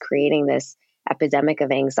believe is creating this epidemic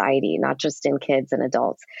of anxiety, not just in kids and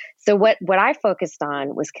adults. So what I focused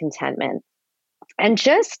on was contentment. And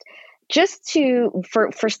just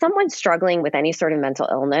for someone struggling with any sort of mental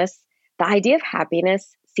illness, the idea of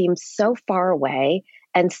happiness seems so far away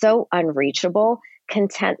and so unreachable.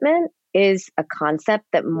 Contentment is a concept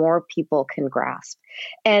that more people can grasp.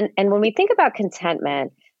 And when we think about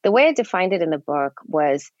contentment, the way I defined it in the book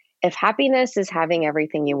was, if happiness is having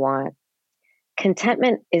everything you want,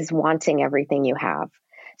 contentment is wanting everything you have.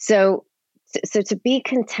 So to be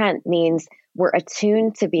content means we're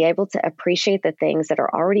attuned to be able to appreciate the things that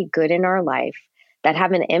are already good in our life, that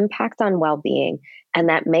have an impact on well-being, and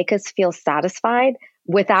that make us feel satisfied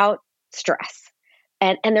without stress.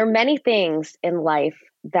 And there are many things in life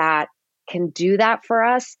that can do that for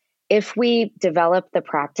us if we develop the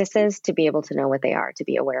practices to be able to know what they are, to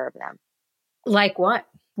be aware of them. Like what?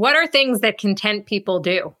 What are things that content people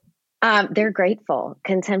do? They're grateful.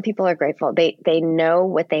 Content people are grateful. They know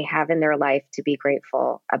what they have in their life to be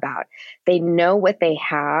grateful about. They know what they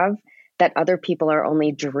have that other people are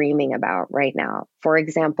only dreaming about right now. For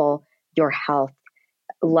example, your health,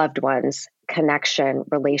 loved ones, connection,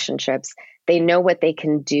 relationships. They know what they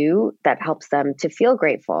can do that helps them to feel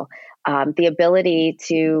grateful. The ability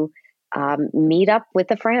to meet up with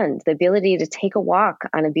a friend, the ability to take a walk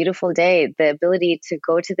on a beautiful day, the ability to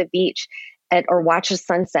go to the beach or watch a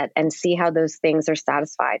sunset and see how those things are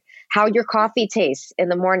satisfied, how your coffee tastes in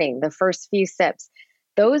the morning, the first few sips.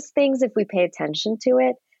 Those things, if we pay attention to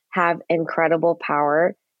it, have incredible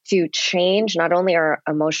power to change not only our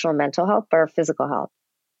emotional mental health, but our physical health.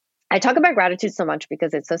 I talk about gratitude so much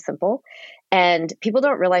because it's so simple and people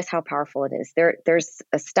don't realize how powerful it is. There's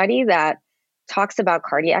a study that talks about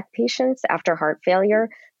cardiac patients after heart failure.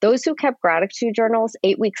 Those who kept gratitude journals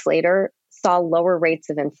 8 weeks later saw lower rates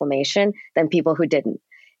of inflammation than people who didn't.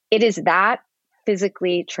 It is that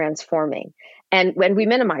physically transforming. And when we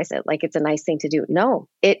minimize it, like it's a nice thing to do, no,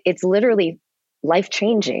 it's literally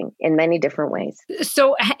life-changing in many different ways.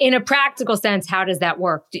 So in a practical sense, how does that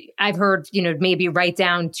work? I've heard, maybe write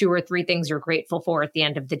down 2 or 3 things you're grateful for at the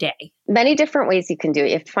end of the day. Many different ways you can do it.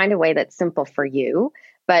 You have to find a way that's simple for you,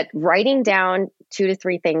 but writing down 2 to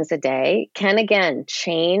 3 things a day can, again,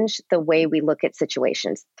 change the way we look at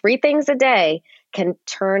situations. 3 things a day can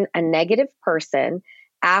turn a negative person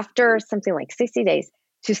after something like 60 days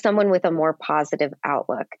to someone with a more positive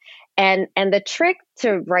outlook. And the trick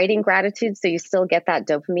to writing gratitude, so you still get that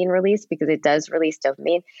dopamine release, because it does release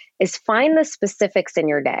dopamine, is find the specifics in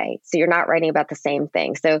your day. So you're not writing about the same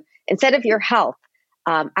thing. So instead of your health,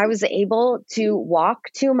 I was able to walk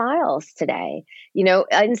 2 miles today.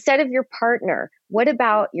 Instead of your partner, what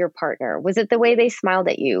about your partner? Was it the way they smiled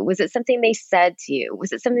at you? Was it something they said to you?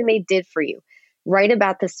 Was it something they did for you? Write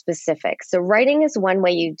about the specifics. So writing is one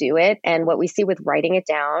way you do it. And what we see with writing it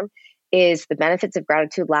down is the benefits of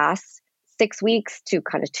gratitude lasts 6 weeks to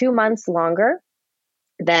kind of 2 months longer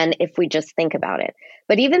than if we just think about it.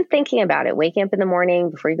 But even thinking about it, waking up in the morning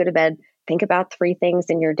before you go to bed, think about 3 things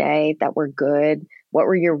in your day that were good. What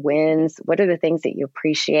were your wins? What are the things that you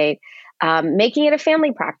appreciate? Making it a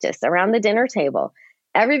family practice around the dinner table.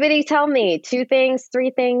 everybody tell me 2 things,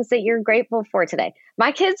 3 things that you're grateful for today.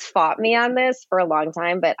 My kids fought me on this for a long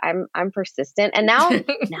time, but I'm persistent. And now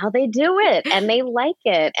they do it and they like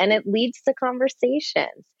it and it leads to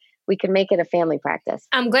conversations. We can make it a family practice.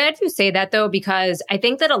 I'm glad you say that, though, because I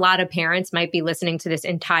think that a lot of parents might be listening to this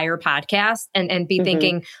entire podcast and be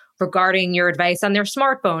thinking regarding your advice on their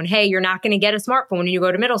smartphone. Hey, you're not going to get a smartphone when you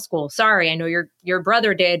go to middle school. Sorry, I know your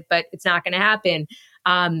brother did, but it's not going to happen.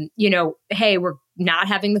 Hey, we're not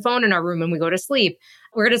having the phone in our room when we go to sleep.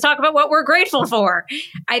 We're going to talk about what we're grateful for.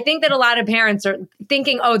 I think that a lot of parents are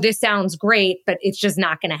thinking, oh, this sounds great, but it's just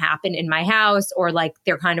not going to happen in my house, or like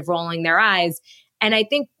they're kind of rolling their eyes. And I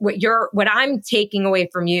think what I'm taking away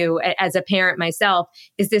from you as a parent myself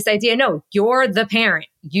is this idea, no, you're the parent.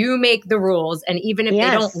 You make the rules. And even if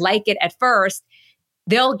they don't like it at first,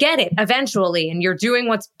 they'll get it eventually. And you're doing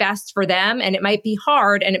what's best for them. And it might be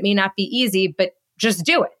hard and it may not be easy, but just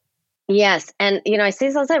do it. Yes. And, I say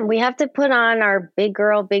this all the time, we have to put on our big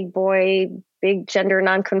girl, big boy, big gender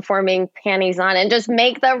nonconforming panties on and just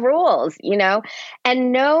make the rules,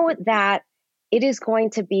 and know that it is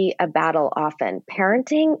going to be a battle often.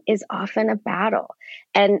 Parenting is often a battle,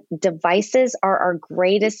 and devices are our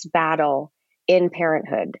greatest battle in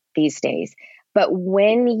parenthood these days. But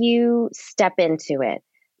when you step into it,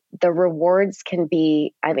 the rewards can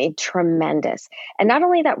be, tremendous. And not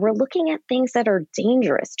only that, we're looking at things that are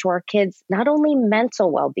dangerous to our kids, not only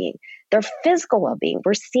mental well-being, their physical well-being.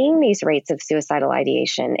 We're seeing these rates of suicidal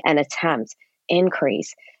ideation and attempts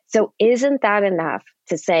increase. So isn't that enough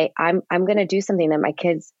to say, I'm going to do something that my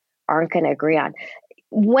kids aren't going to agree on?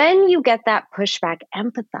 When you get that pushback,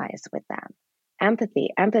 empathize with them. Empathy.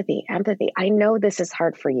 I know this is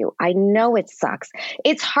hard for you. I know it sucks.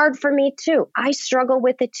 It's hard for me too. I struggle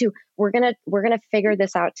with it too. We're going to figure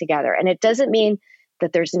this out together. And it doesn't mean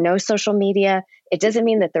that there's no social media. It doesn't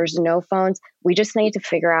mean that there's no phones. We just need to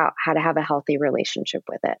figure out how to have a healthy relationship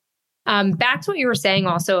with it. Back to what you were saying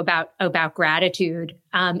also about gratitude.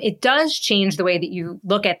 It does change the way that you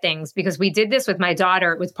look at things, because we did this with my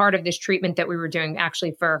daughter. It was part of this treatment that we were doing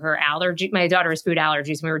actually for her allergy. My daughter has food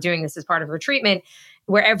allergies. And we were doing this as part of her treatment,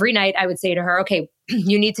 where every night I would say to her, okay,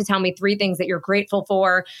 you need to tell me 3 things that you're grateful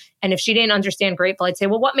for. And if she didn't understand grateful, I'd say,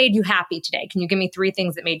 well, what made you happy today? Can you give me 3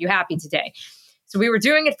 things that made you happy today? So we were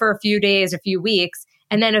doing it for a few days, a few weeks.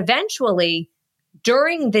 And then eventually,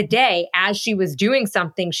 during the day, as she was doing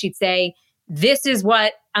something, she'd say, this is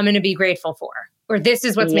what I'm going to be grateful for, or this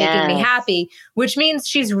is what's making me happy, which means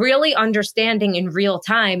she's really understanding in real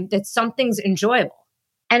time that something's enjoyable.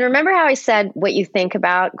 And remember how I said what you think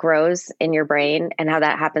about grows in your brain and how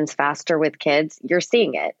that happens faster with kids? You're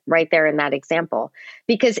seeing it right there in that example.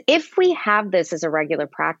 Because if we have this as a regular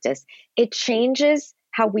practice, it changes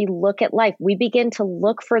how we look at life. We begin to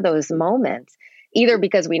look for those moments, either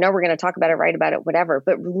because we know we're going to talk about it, write about it, whatever,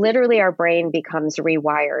 but literally our brain becomes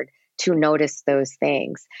rewired to notice those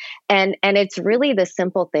things. And it's really the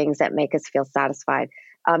simple things that make us feel satisfied.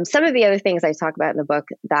 Some of the other things I talk about in the book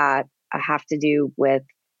that have to do with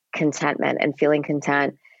contentment and feeling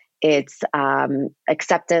content, it's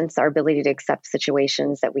acceptance, our ability to accept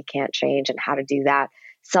situations that we can't change and how to do that.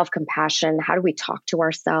 Self-compassion, how do we talk to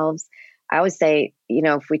ourselves? I always say,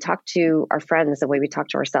 if we talk to our friends the way we talk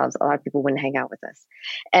to ourselves, a lot of people wouldn't hang out with us.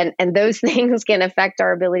 And those things can affect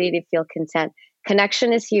our ability to feel content.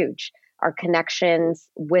 Connection is huge. Our connections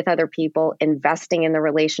with other people, investing in the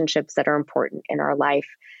relationships that are important in our life,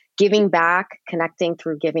 giving back, connecting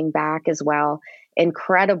through giving back as well.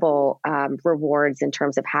 Incredible rewards in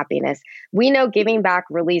terms of happiness. We know giving back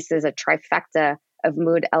releases a trifecta of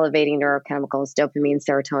mood elevating neurochemicals, dopamine,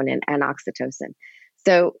 serotonin, and oxytocin.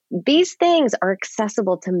 So these things are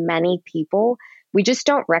accessible to many people. We just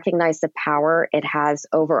don't recognize the power it has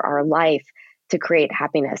over our life to create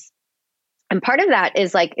happiness. And part of that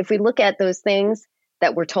is like, if we look at those things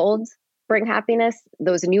that we're told bring happiness,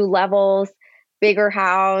 those new levels, bigger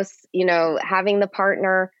house, having the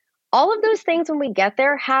partner, all of those things when we get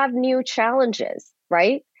there have new challenges,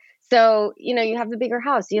 right? So, you have the bigger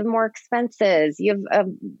house, you have more expenses, you have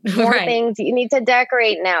more things you need to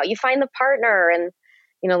decorate now. You find the partner and,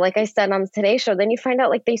 like I said on the Today Show, then you find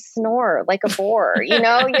out like they snore like a boar, you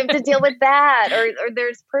have to deal with that, or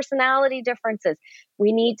there's personality differences.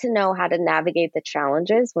 We need to know how to navigate the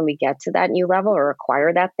challenges when we get to that new level or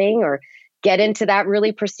acquire that thing or get into that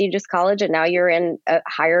really prestigious college and now you're in a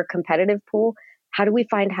higher competitive pool. How do we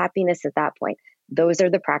find happiness at that point? Those are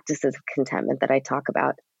the practices of contentment that I talk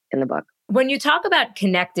about in the book. When you talk about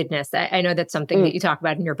connectedness, I know that's something that you talk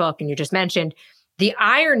about in your book and you just mentioned. The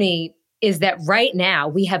irony is that right now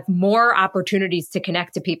we have more opportunities to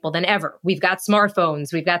connect to people than ever. We've got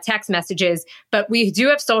smartphones, we've got text messages, but we do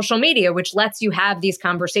have social media, which lets you have these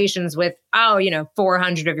conversations with,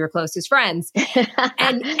 400 of your closest friends.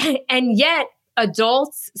 and yet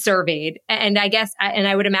adults surveyed, and I guess, and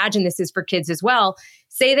I would imagine this is for kids as well,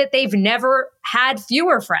 say that they've never had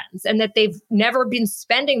fewer friends and that they've never been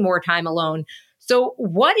spending more time alone. So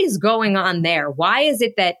what is going on there? Why is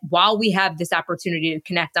it that while we have this opportunity to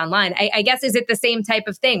connect online, I guess, is it the same type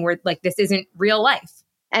of thing where like this isn't real life?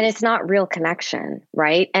 And it's not real connection,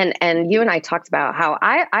 right? And you and I talked about how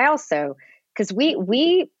I also, because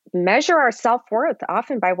we measure our self-worth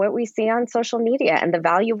often by what we see on social media and the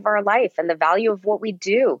value of our life and the value of what we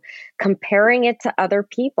do, comparing it to other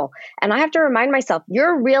people. And I have to remind myself,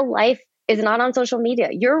 your real life is not on social media.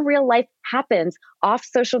 Your real life happens off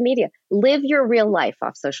social media. Live your real life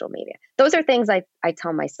off social media. Those are things I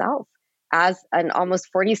tell myself as an almost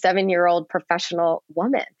 47-year-old professional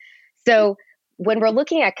woman. So when we're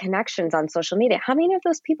looking at connections on social media, how many of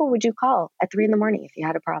those people would you call at 3 a.m. if you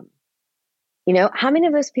had a problem? How many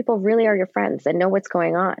of those people really are your friends that know what's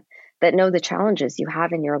going on, that know the challenges you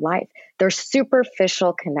have in your life? They're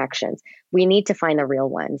superficial connections. We need to find the real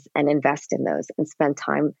ones and invest in those and spend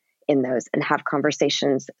time in those and have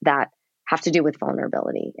conversations that have to do with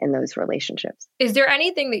vulnerability in those relationships. Is there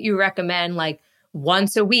anything that you recommend, like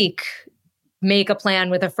once a week, make a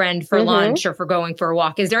plan with a friend for lunch or for going for a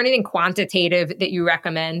walk? Is there anything quantitative that you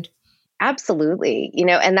recommend? Absolutely.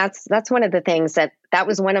 And that's one of the things that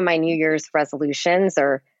was one of my New Year's resolutions,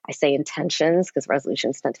 or I say intentions because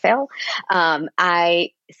resolutions tend to fail.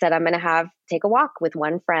 I said, I'm going to take a walk with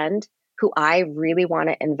one friend who I really want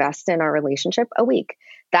to invest in our relationship a week.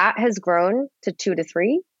 That has grown to 2 to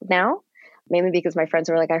 3 now, mainly because my friends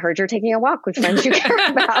were like, I heard you're taking a walk with friends you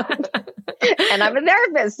care about. And I'm a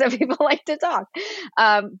therapist, so people like to talk.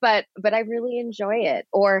 But I really enjoy it.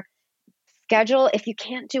 Or schedule, if you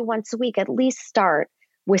can't do once a week, at least start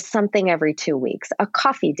with something every 2 weeks, a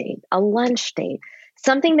coffee date, a lunch date,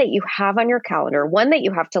 something that you have on your calendar, one that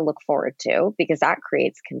you have to look forward to because that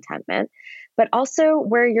creates contentment, but also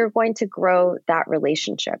where you're going to grow that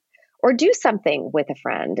relationship. Or do something with a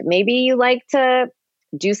friend. Maybe you like to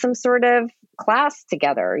do some sort of class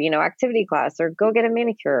together, activity class, or go get a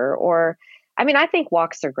manicure. I think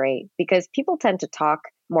walks are great because people tend to talk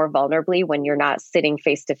more vulnerably when you're not sitting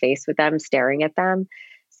face to face with them, staring at them.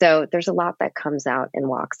 So there's a lot that comes out in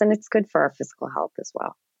walks, and it's good for our physical health as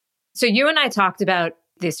well. So you and I talked about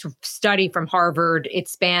this study from Harvard. It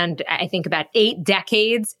spanned, I think, about 8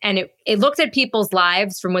 decades. And it looked at people's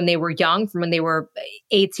lives from when they were young, from when they were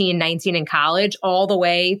 18, 19 in college, all the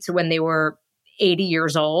way to when they were 80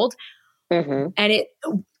 years old. Mm-hmm. And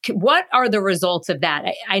what are the results of that?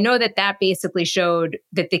 I know that basically showed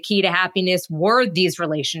that the key to happiness were these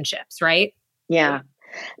relationships, right? Yeah.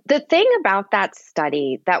 The thing about that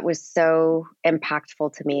study that was so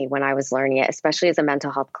impactful to me when I was learning it, especially as a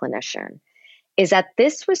mental health clinician, is that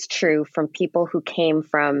this was true from people who came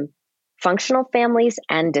from functional families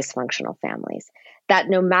and dysfunctional families. That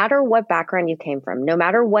no matter what background you came from, no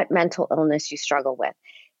matter what mental illness you struggle with,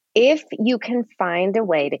 if you can find a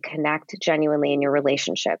way to connect genuinely in your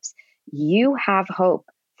relationships, you have hope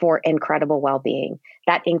for incredible well-being.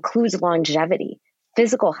 That includes longevity.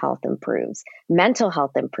 Physical health improves, mental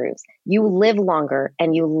health improves. You live longer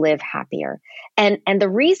and you live happier. And the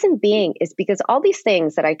reason being is because all these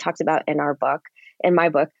things that I talked about in my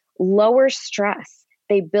book, lower stress.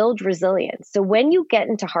 They build resilience. So when you get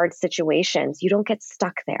into hard situations, you don't get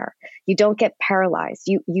stuck there. You don't get paralyzed.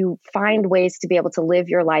 You find ways to be able to live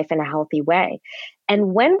your life in a healthy way.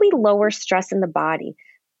 And when we lower stress in the body,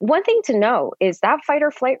 one thing to know is that fight or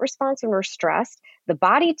flight response when we're stressed, the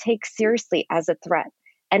body takes seriously as a threat.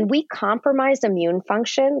 And we compromise immune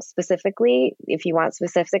function, specifically, if you want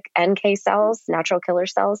specific NK cells, natural killer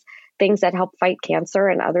cells, things that help fight cancer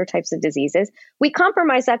and other types of diseases. We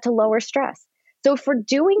compromise that to lower stress. So if we're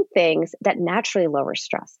doing things that naturally lower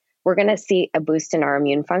stress, we're going to see a boost in our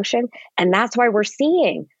immune function. And that's why we're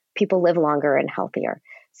seeing people live longer and healthier.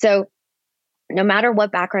 So no matter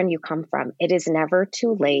what background you come from, it is never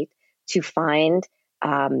too late to find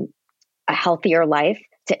a healthier life,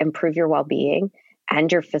 to improve your well-being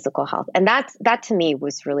and your physical health. And that to me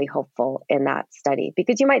was really hopeful in that study,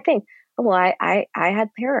 because you might think, oh, well, I had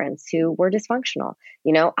parents who were dysfunctional.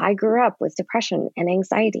 I grew up with depression and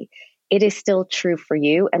anxiety. It is still true for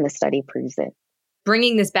you, and the study proves it.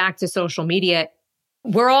 Bringing this back to social media,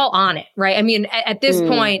 we're all on it, right? I mean, at this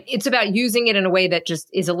point, it's about using it in a way that just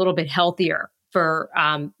is a little bit healthier for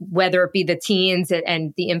whether it be the teens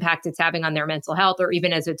and the impact it's having on their mental health, or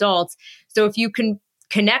even as adults. So if you can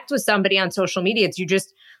connect with somebody on social media, you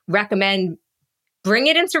just recommend bring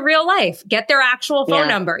it into real life, get their actual phone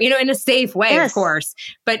number, in a safe way, of course.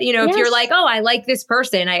 But, if you're like, oh, I like this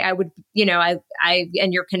person, I would,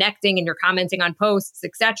 and you're connecting and you're commenting on posts,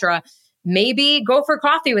 etc., maybe go for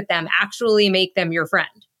coffee with them, actually make them your friend.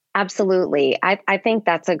 Absolutely. I think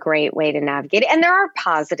that's a great way to navigate it. And there are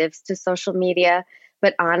positives to social media,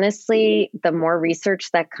 but honestly, the more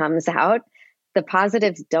research that comes out, the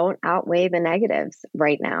positives don't outweigh the negatives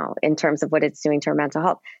right now in terms of what it's doing to our mental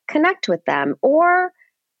health. Connect with them or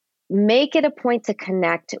make it a point to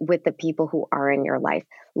connect with the people who are in your life.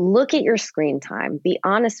 Look at your screen time. Be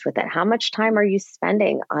honest with it. How much time are you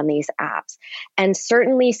spending on these apps? And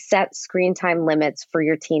certainly set screen time limits for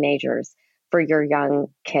your teenagers, for your young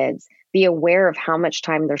kids. Be aware of how much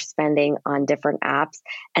time they're spending on different apps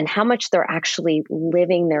and how much they're actually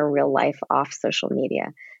living their real life off social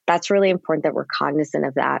media. That's really important that we're cognizant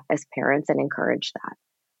of that as parents and encourage that.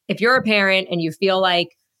 If you're a parent and you feel like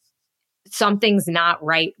something's not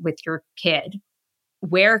right with your kid,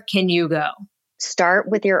 where can you go? Start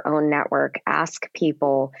with your own network, ask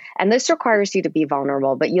people. And this requires you to be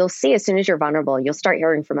vulnerable, but you'll see as soon as you're vulnerable, you'll start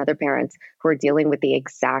hearing from other parents who are dealing with the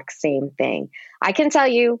exact same thing. I can tell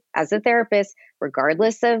you as a therapist,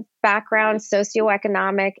 regardless of background,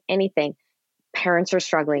 socioeconomic, anything, parents are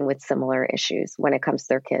struggling with similar issues when it comes to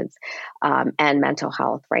their kids and mental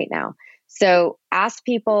health right now. So ask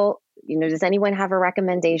people, does anyone have a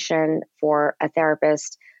recommendation for a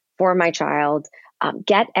therapist for my child?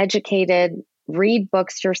 Get educated, read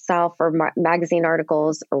books yourself or magazine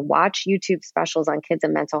articles, or watch YouTube specials on kids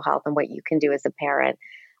and mental health and what you can do as a parent.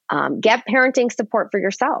 Get parenting support for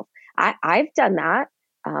yourself. I've done that.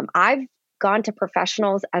 I've gone to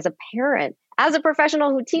professionals as a parent, as a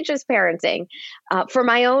professional who teaches parenting for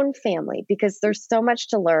my own family, because there's so much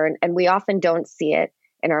to learn and we often don't see it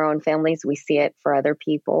in our own families. We see it for other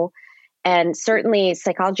people. And certainly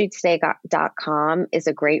psychologytoday.com is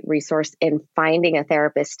a great resource in finding a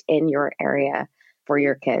therapist in your area for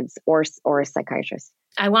your kids or a psychiatrist.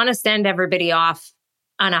 I want to send everybody off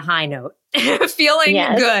on a high note, feeling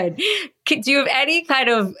good. Do you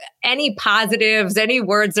have any positives, any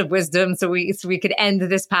words of wisdom so we could end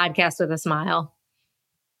this podcast with a smile?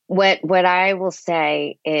 What I will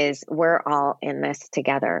say is we're all in this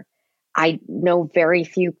together. I know very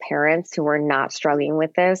few parents who are not struggling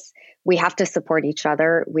with this. We have to support each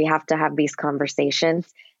other. We have to have these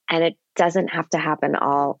conversations, and it doesn't have to happen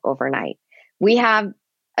all overnight. We have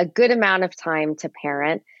a good amount of time to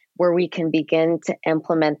parent where we can begin to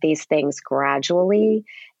implement these things gradually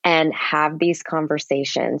and have these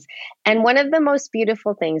conversations. And one of the most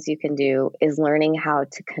beautiful things you can do is learning how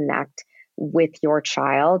to connect with your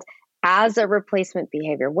child as a replacement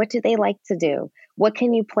behavior. What do they like to do? What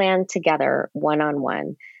can you plan together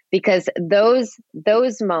one-on-one? Because those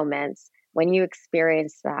moments when you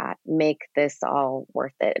experience that make this all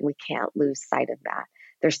worth it. And we can't lose sight of that.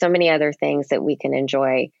 There's so many other things that we can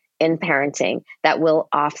enjoy in parenting that will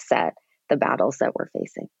offset the battles that we're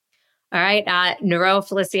facing. All right. Nero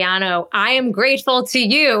Feliciano, I am grateful to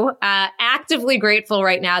you, actively grateful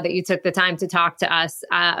right now that you took the time to talk to us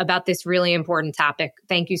about this really important topic.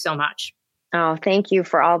 Thank you so much. Oh, thank you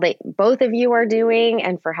for all that both of you are doing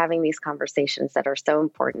and for having these conversations that are so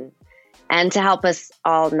important and to help us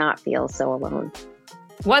all not feel so alone.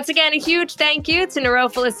 Once again, a huge thank you to Nero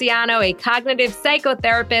Feliciano, a cognitive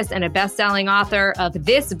psychotherapist and a best-selling author of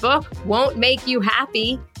this book, Won't Make You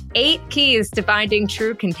Happy: 8 Keys to Finding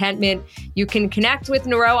True Contentment. You can connect with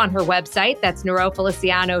Nero on her website. That's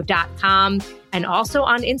nerofeliciano.com. And also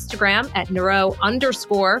on Instagram at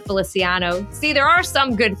Nero_Feliciano. See, there are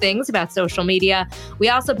some good things about social media. We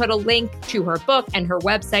also put a link to her book and her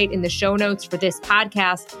website in the show notes for this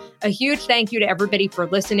podcast. A huge thank you to everybody for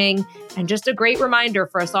listening. And just a great reminder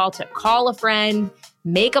for us all to call a friend,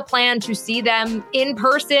 make a plan to see them in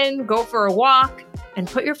person, go for a walk, and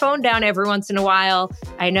put your phone down every once in a while.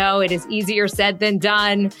 I know it is easier said than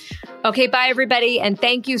done. Okay, bye everybody. And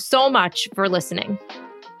thank you so much for listening.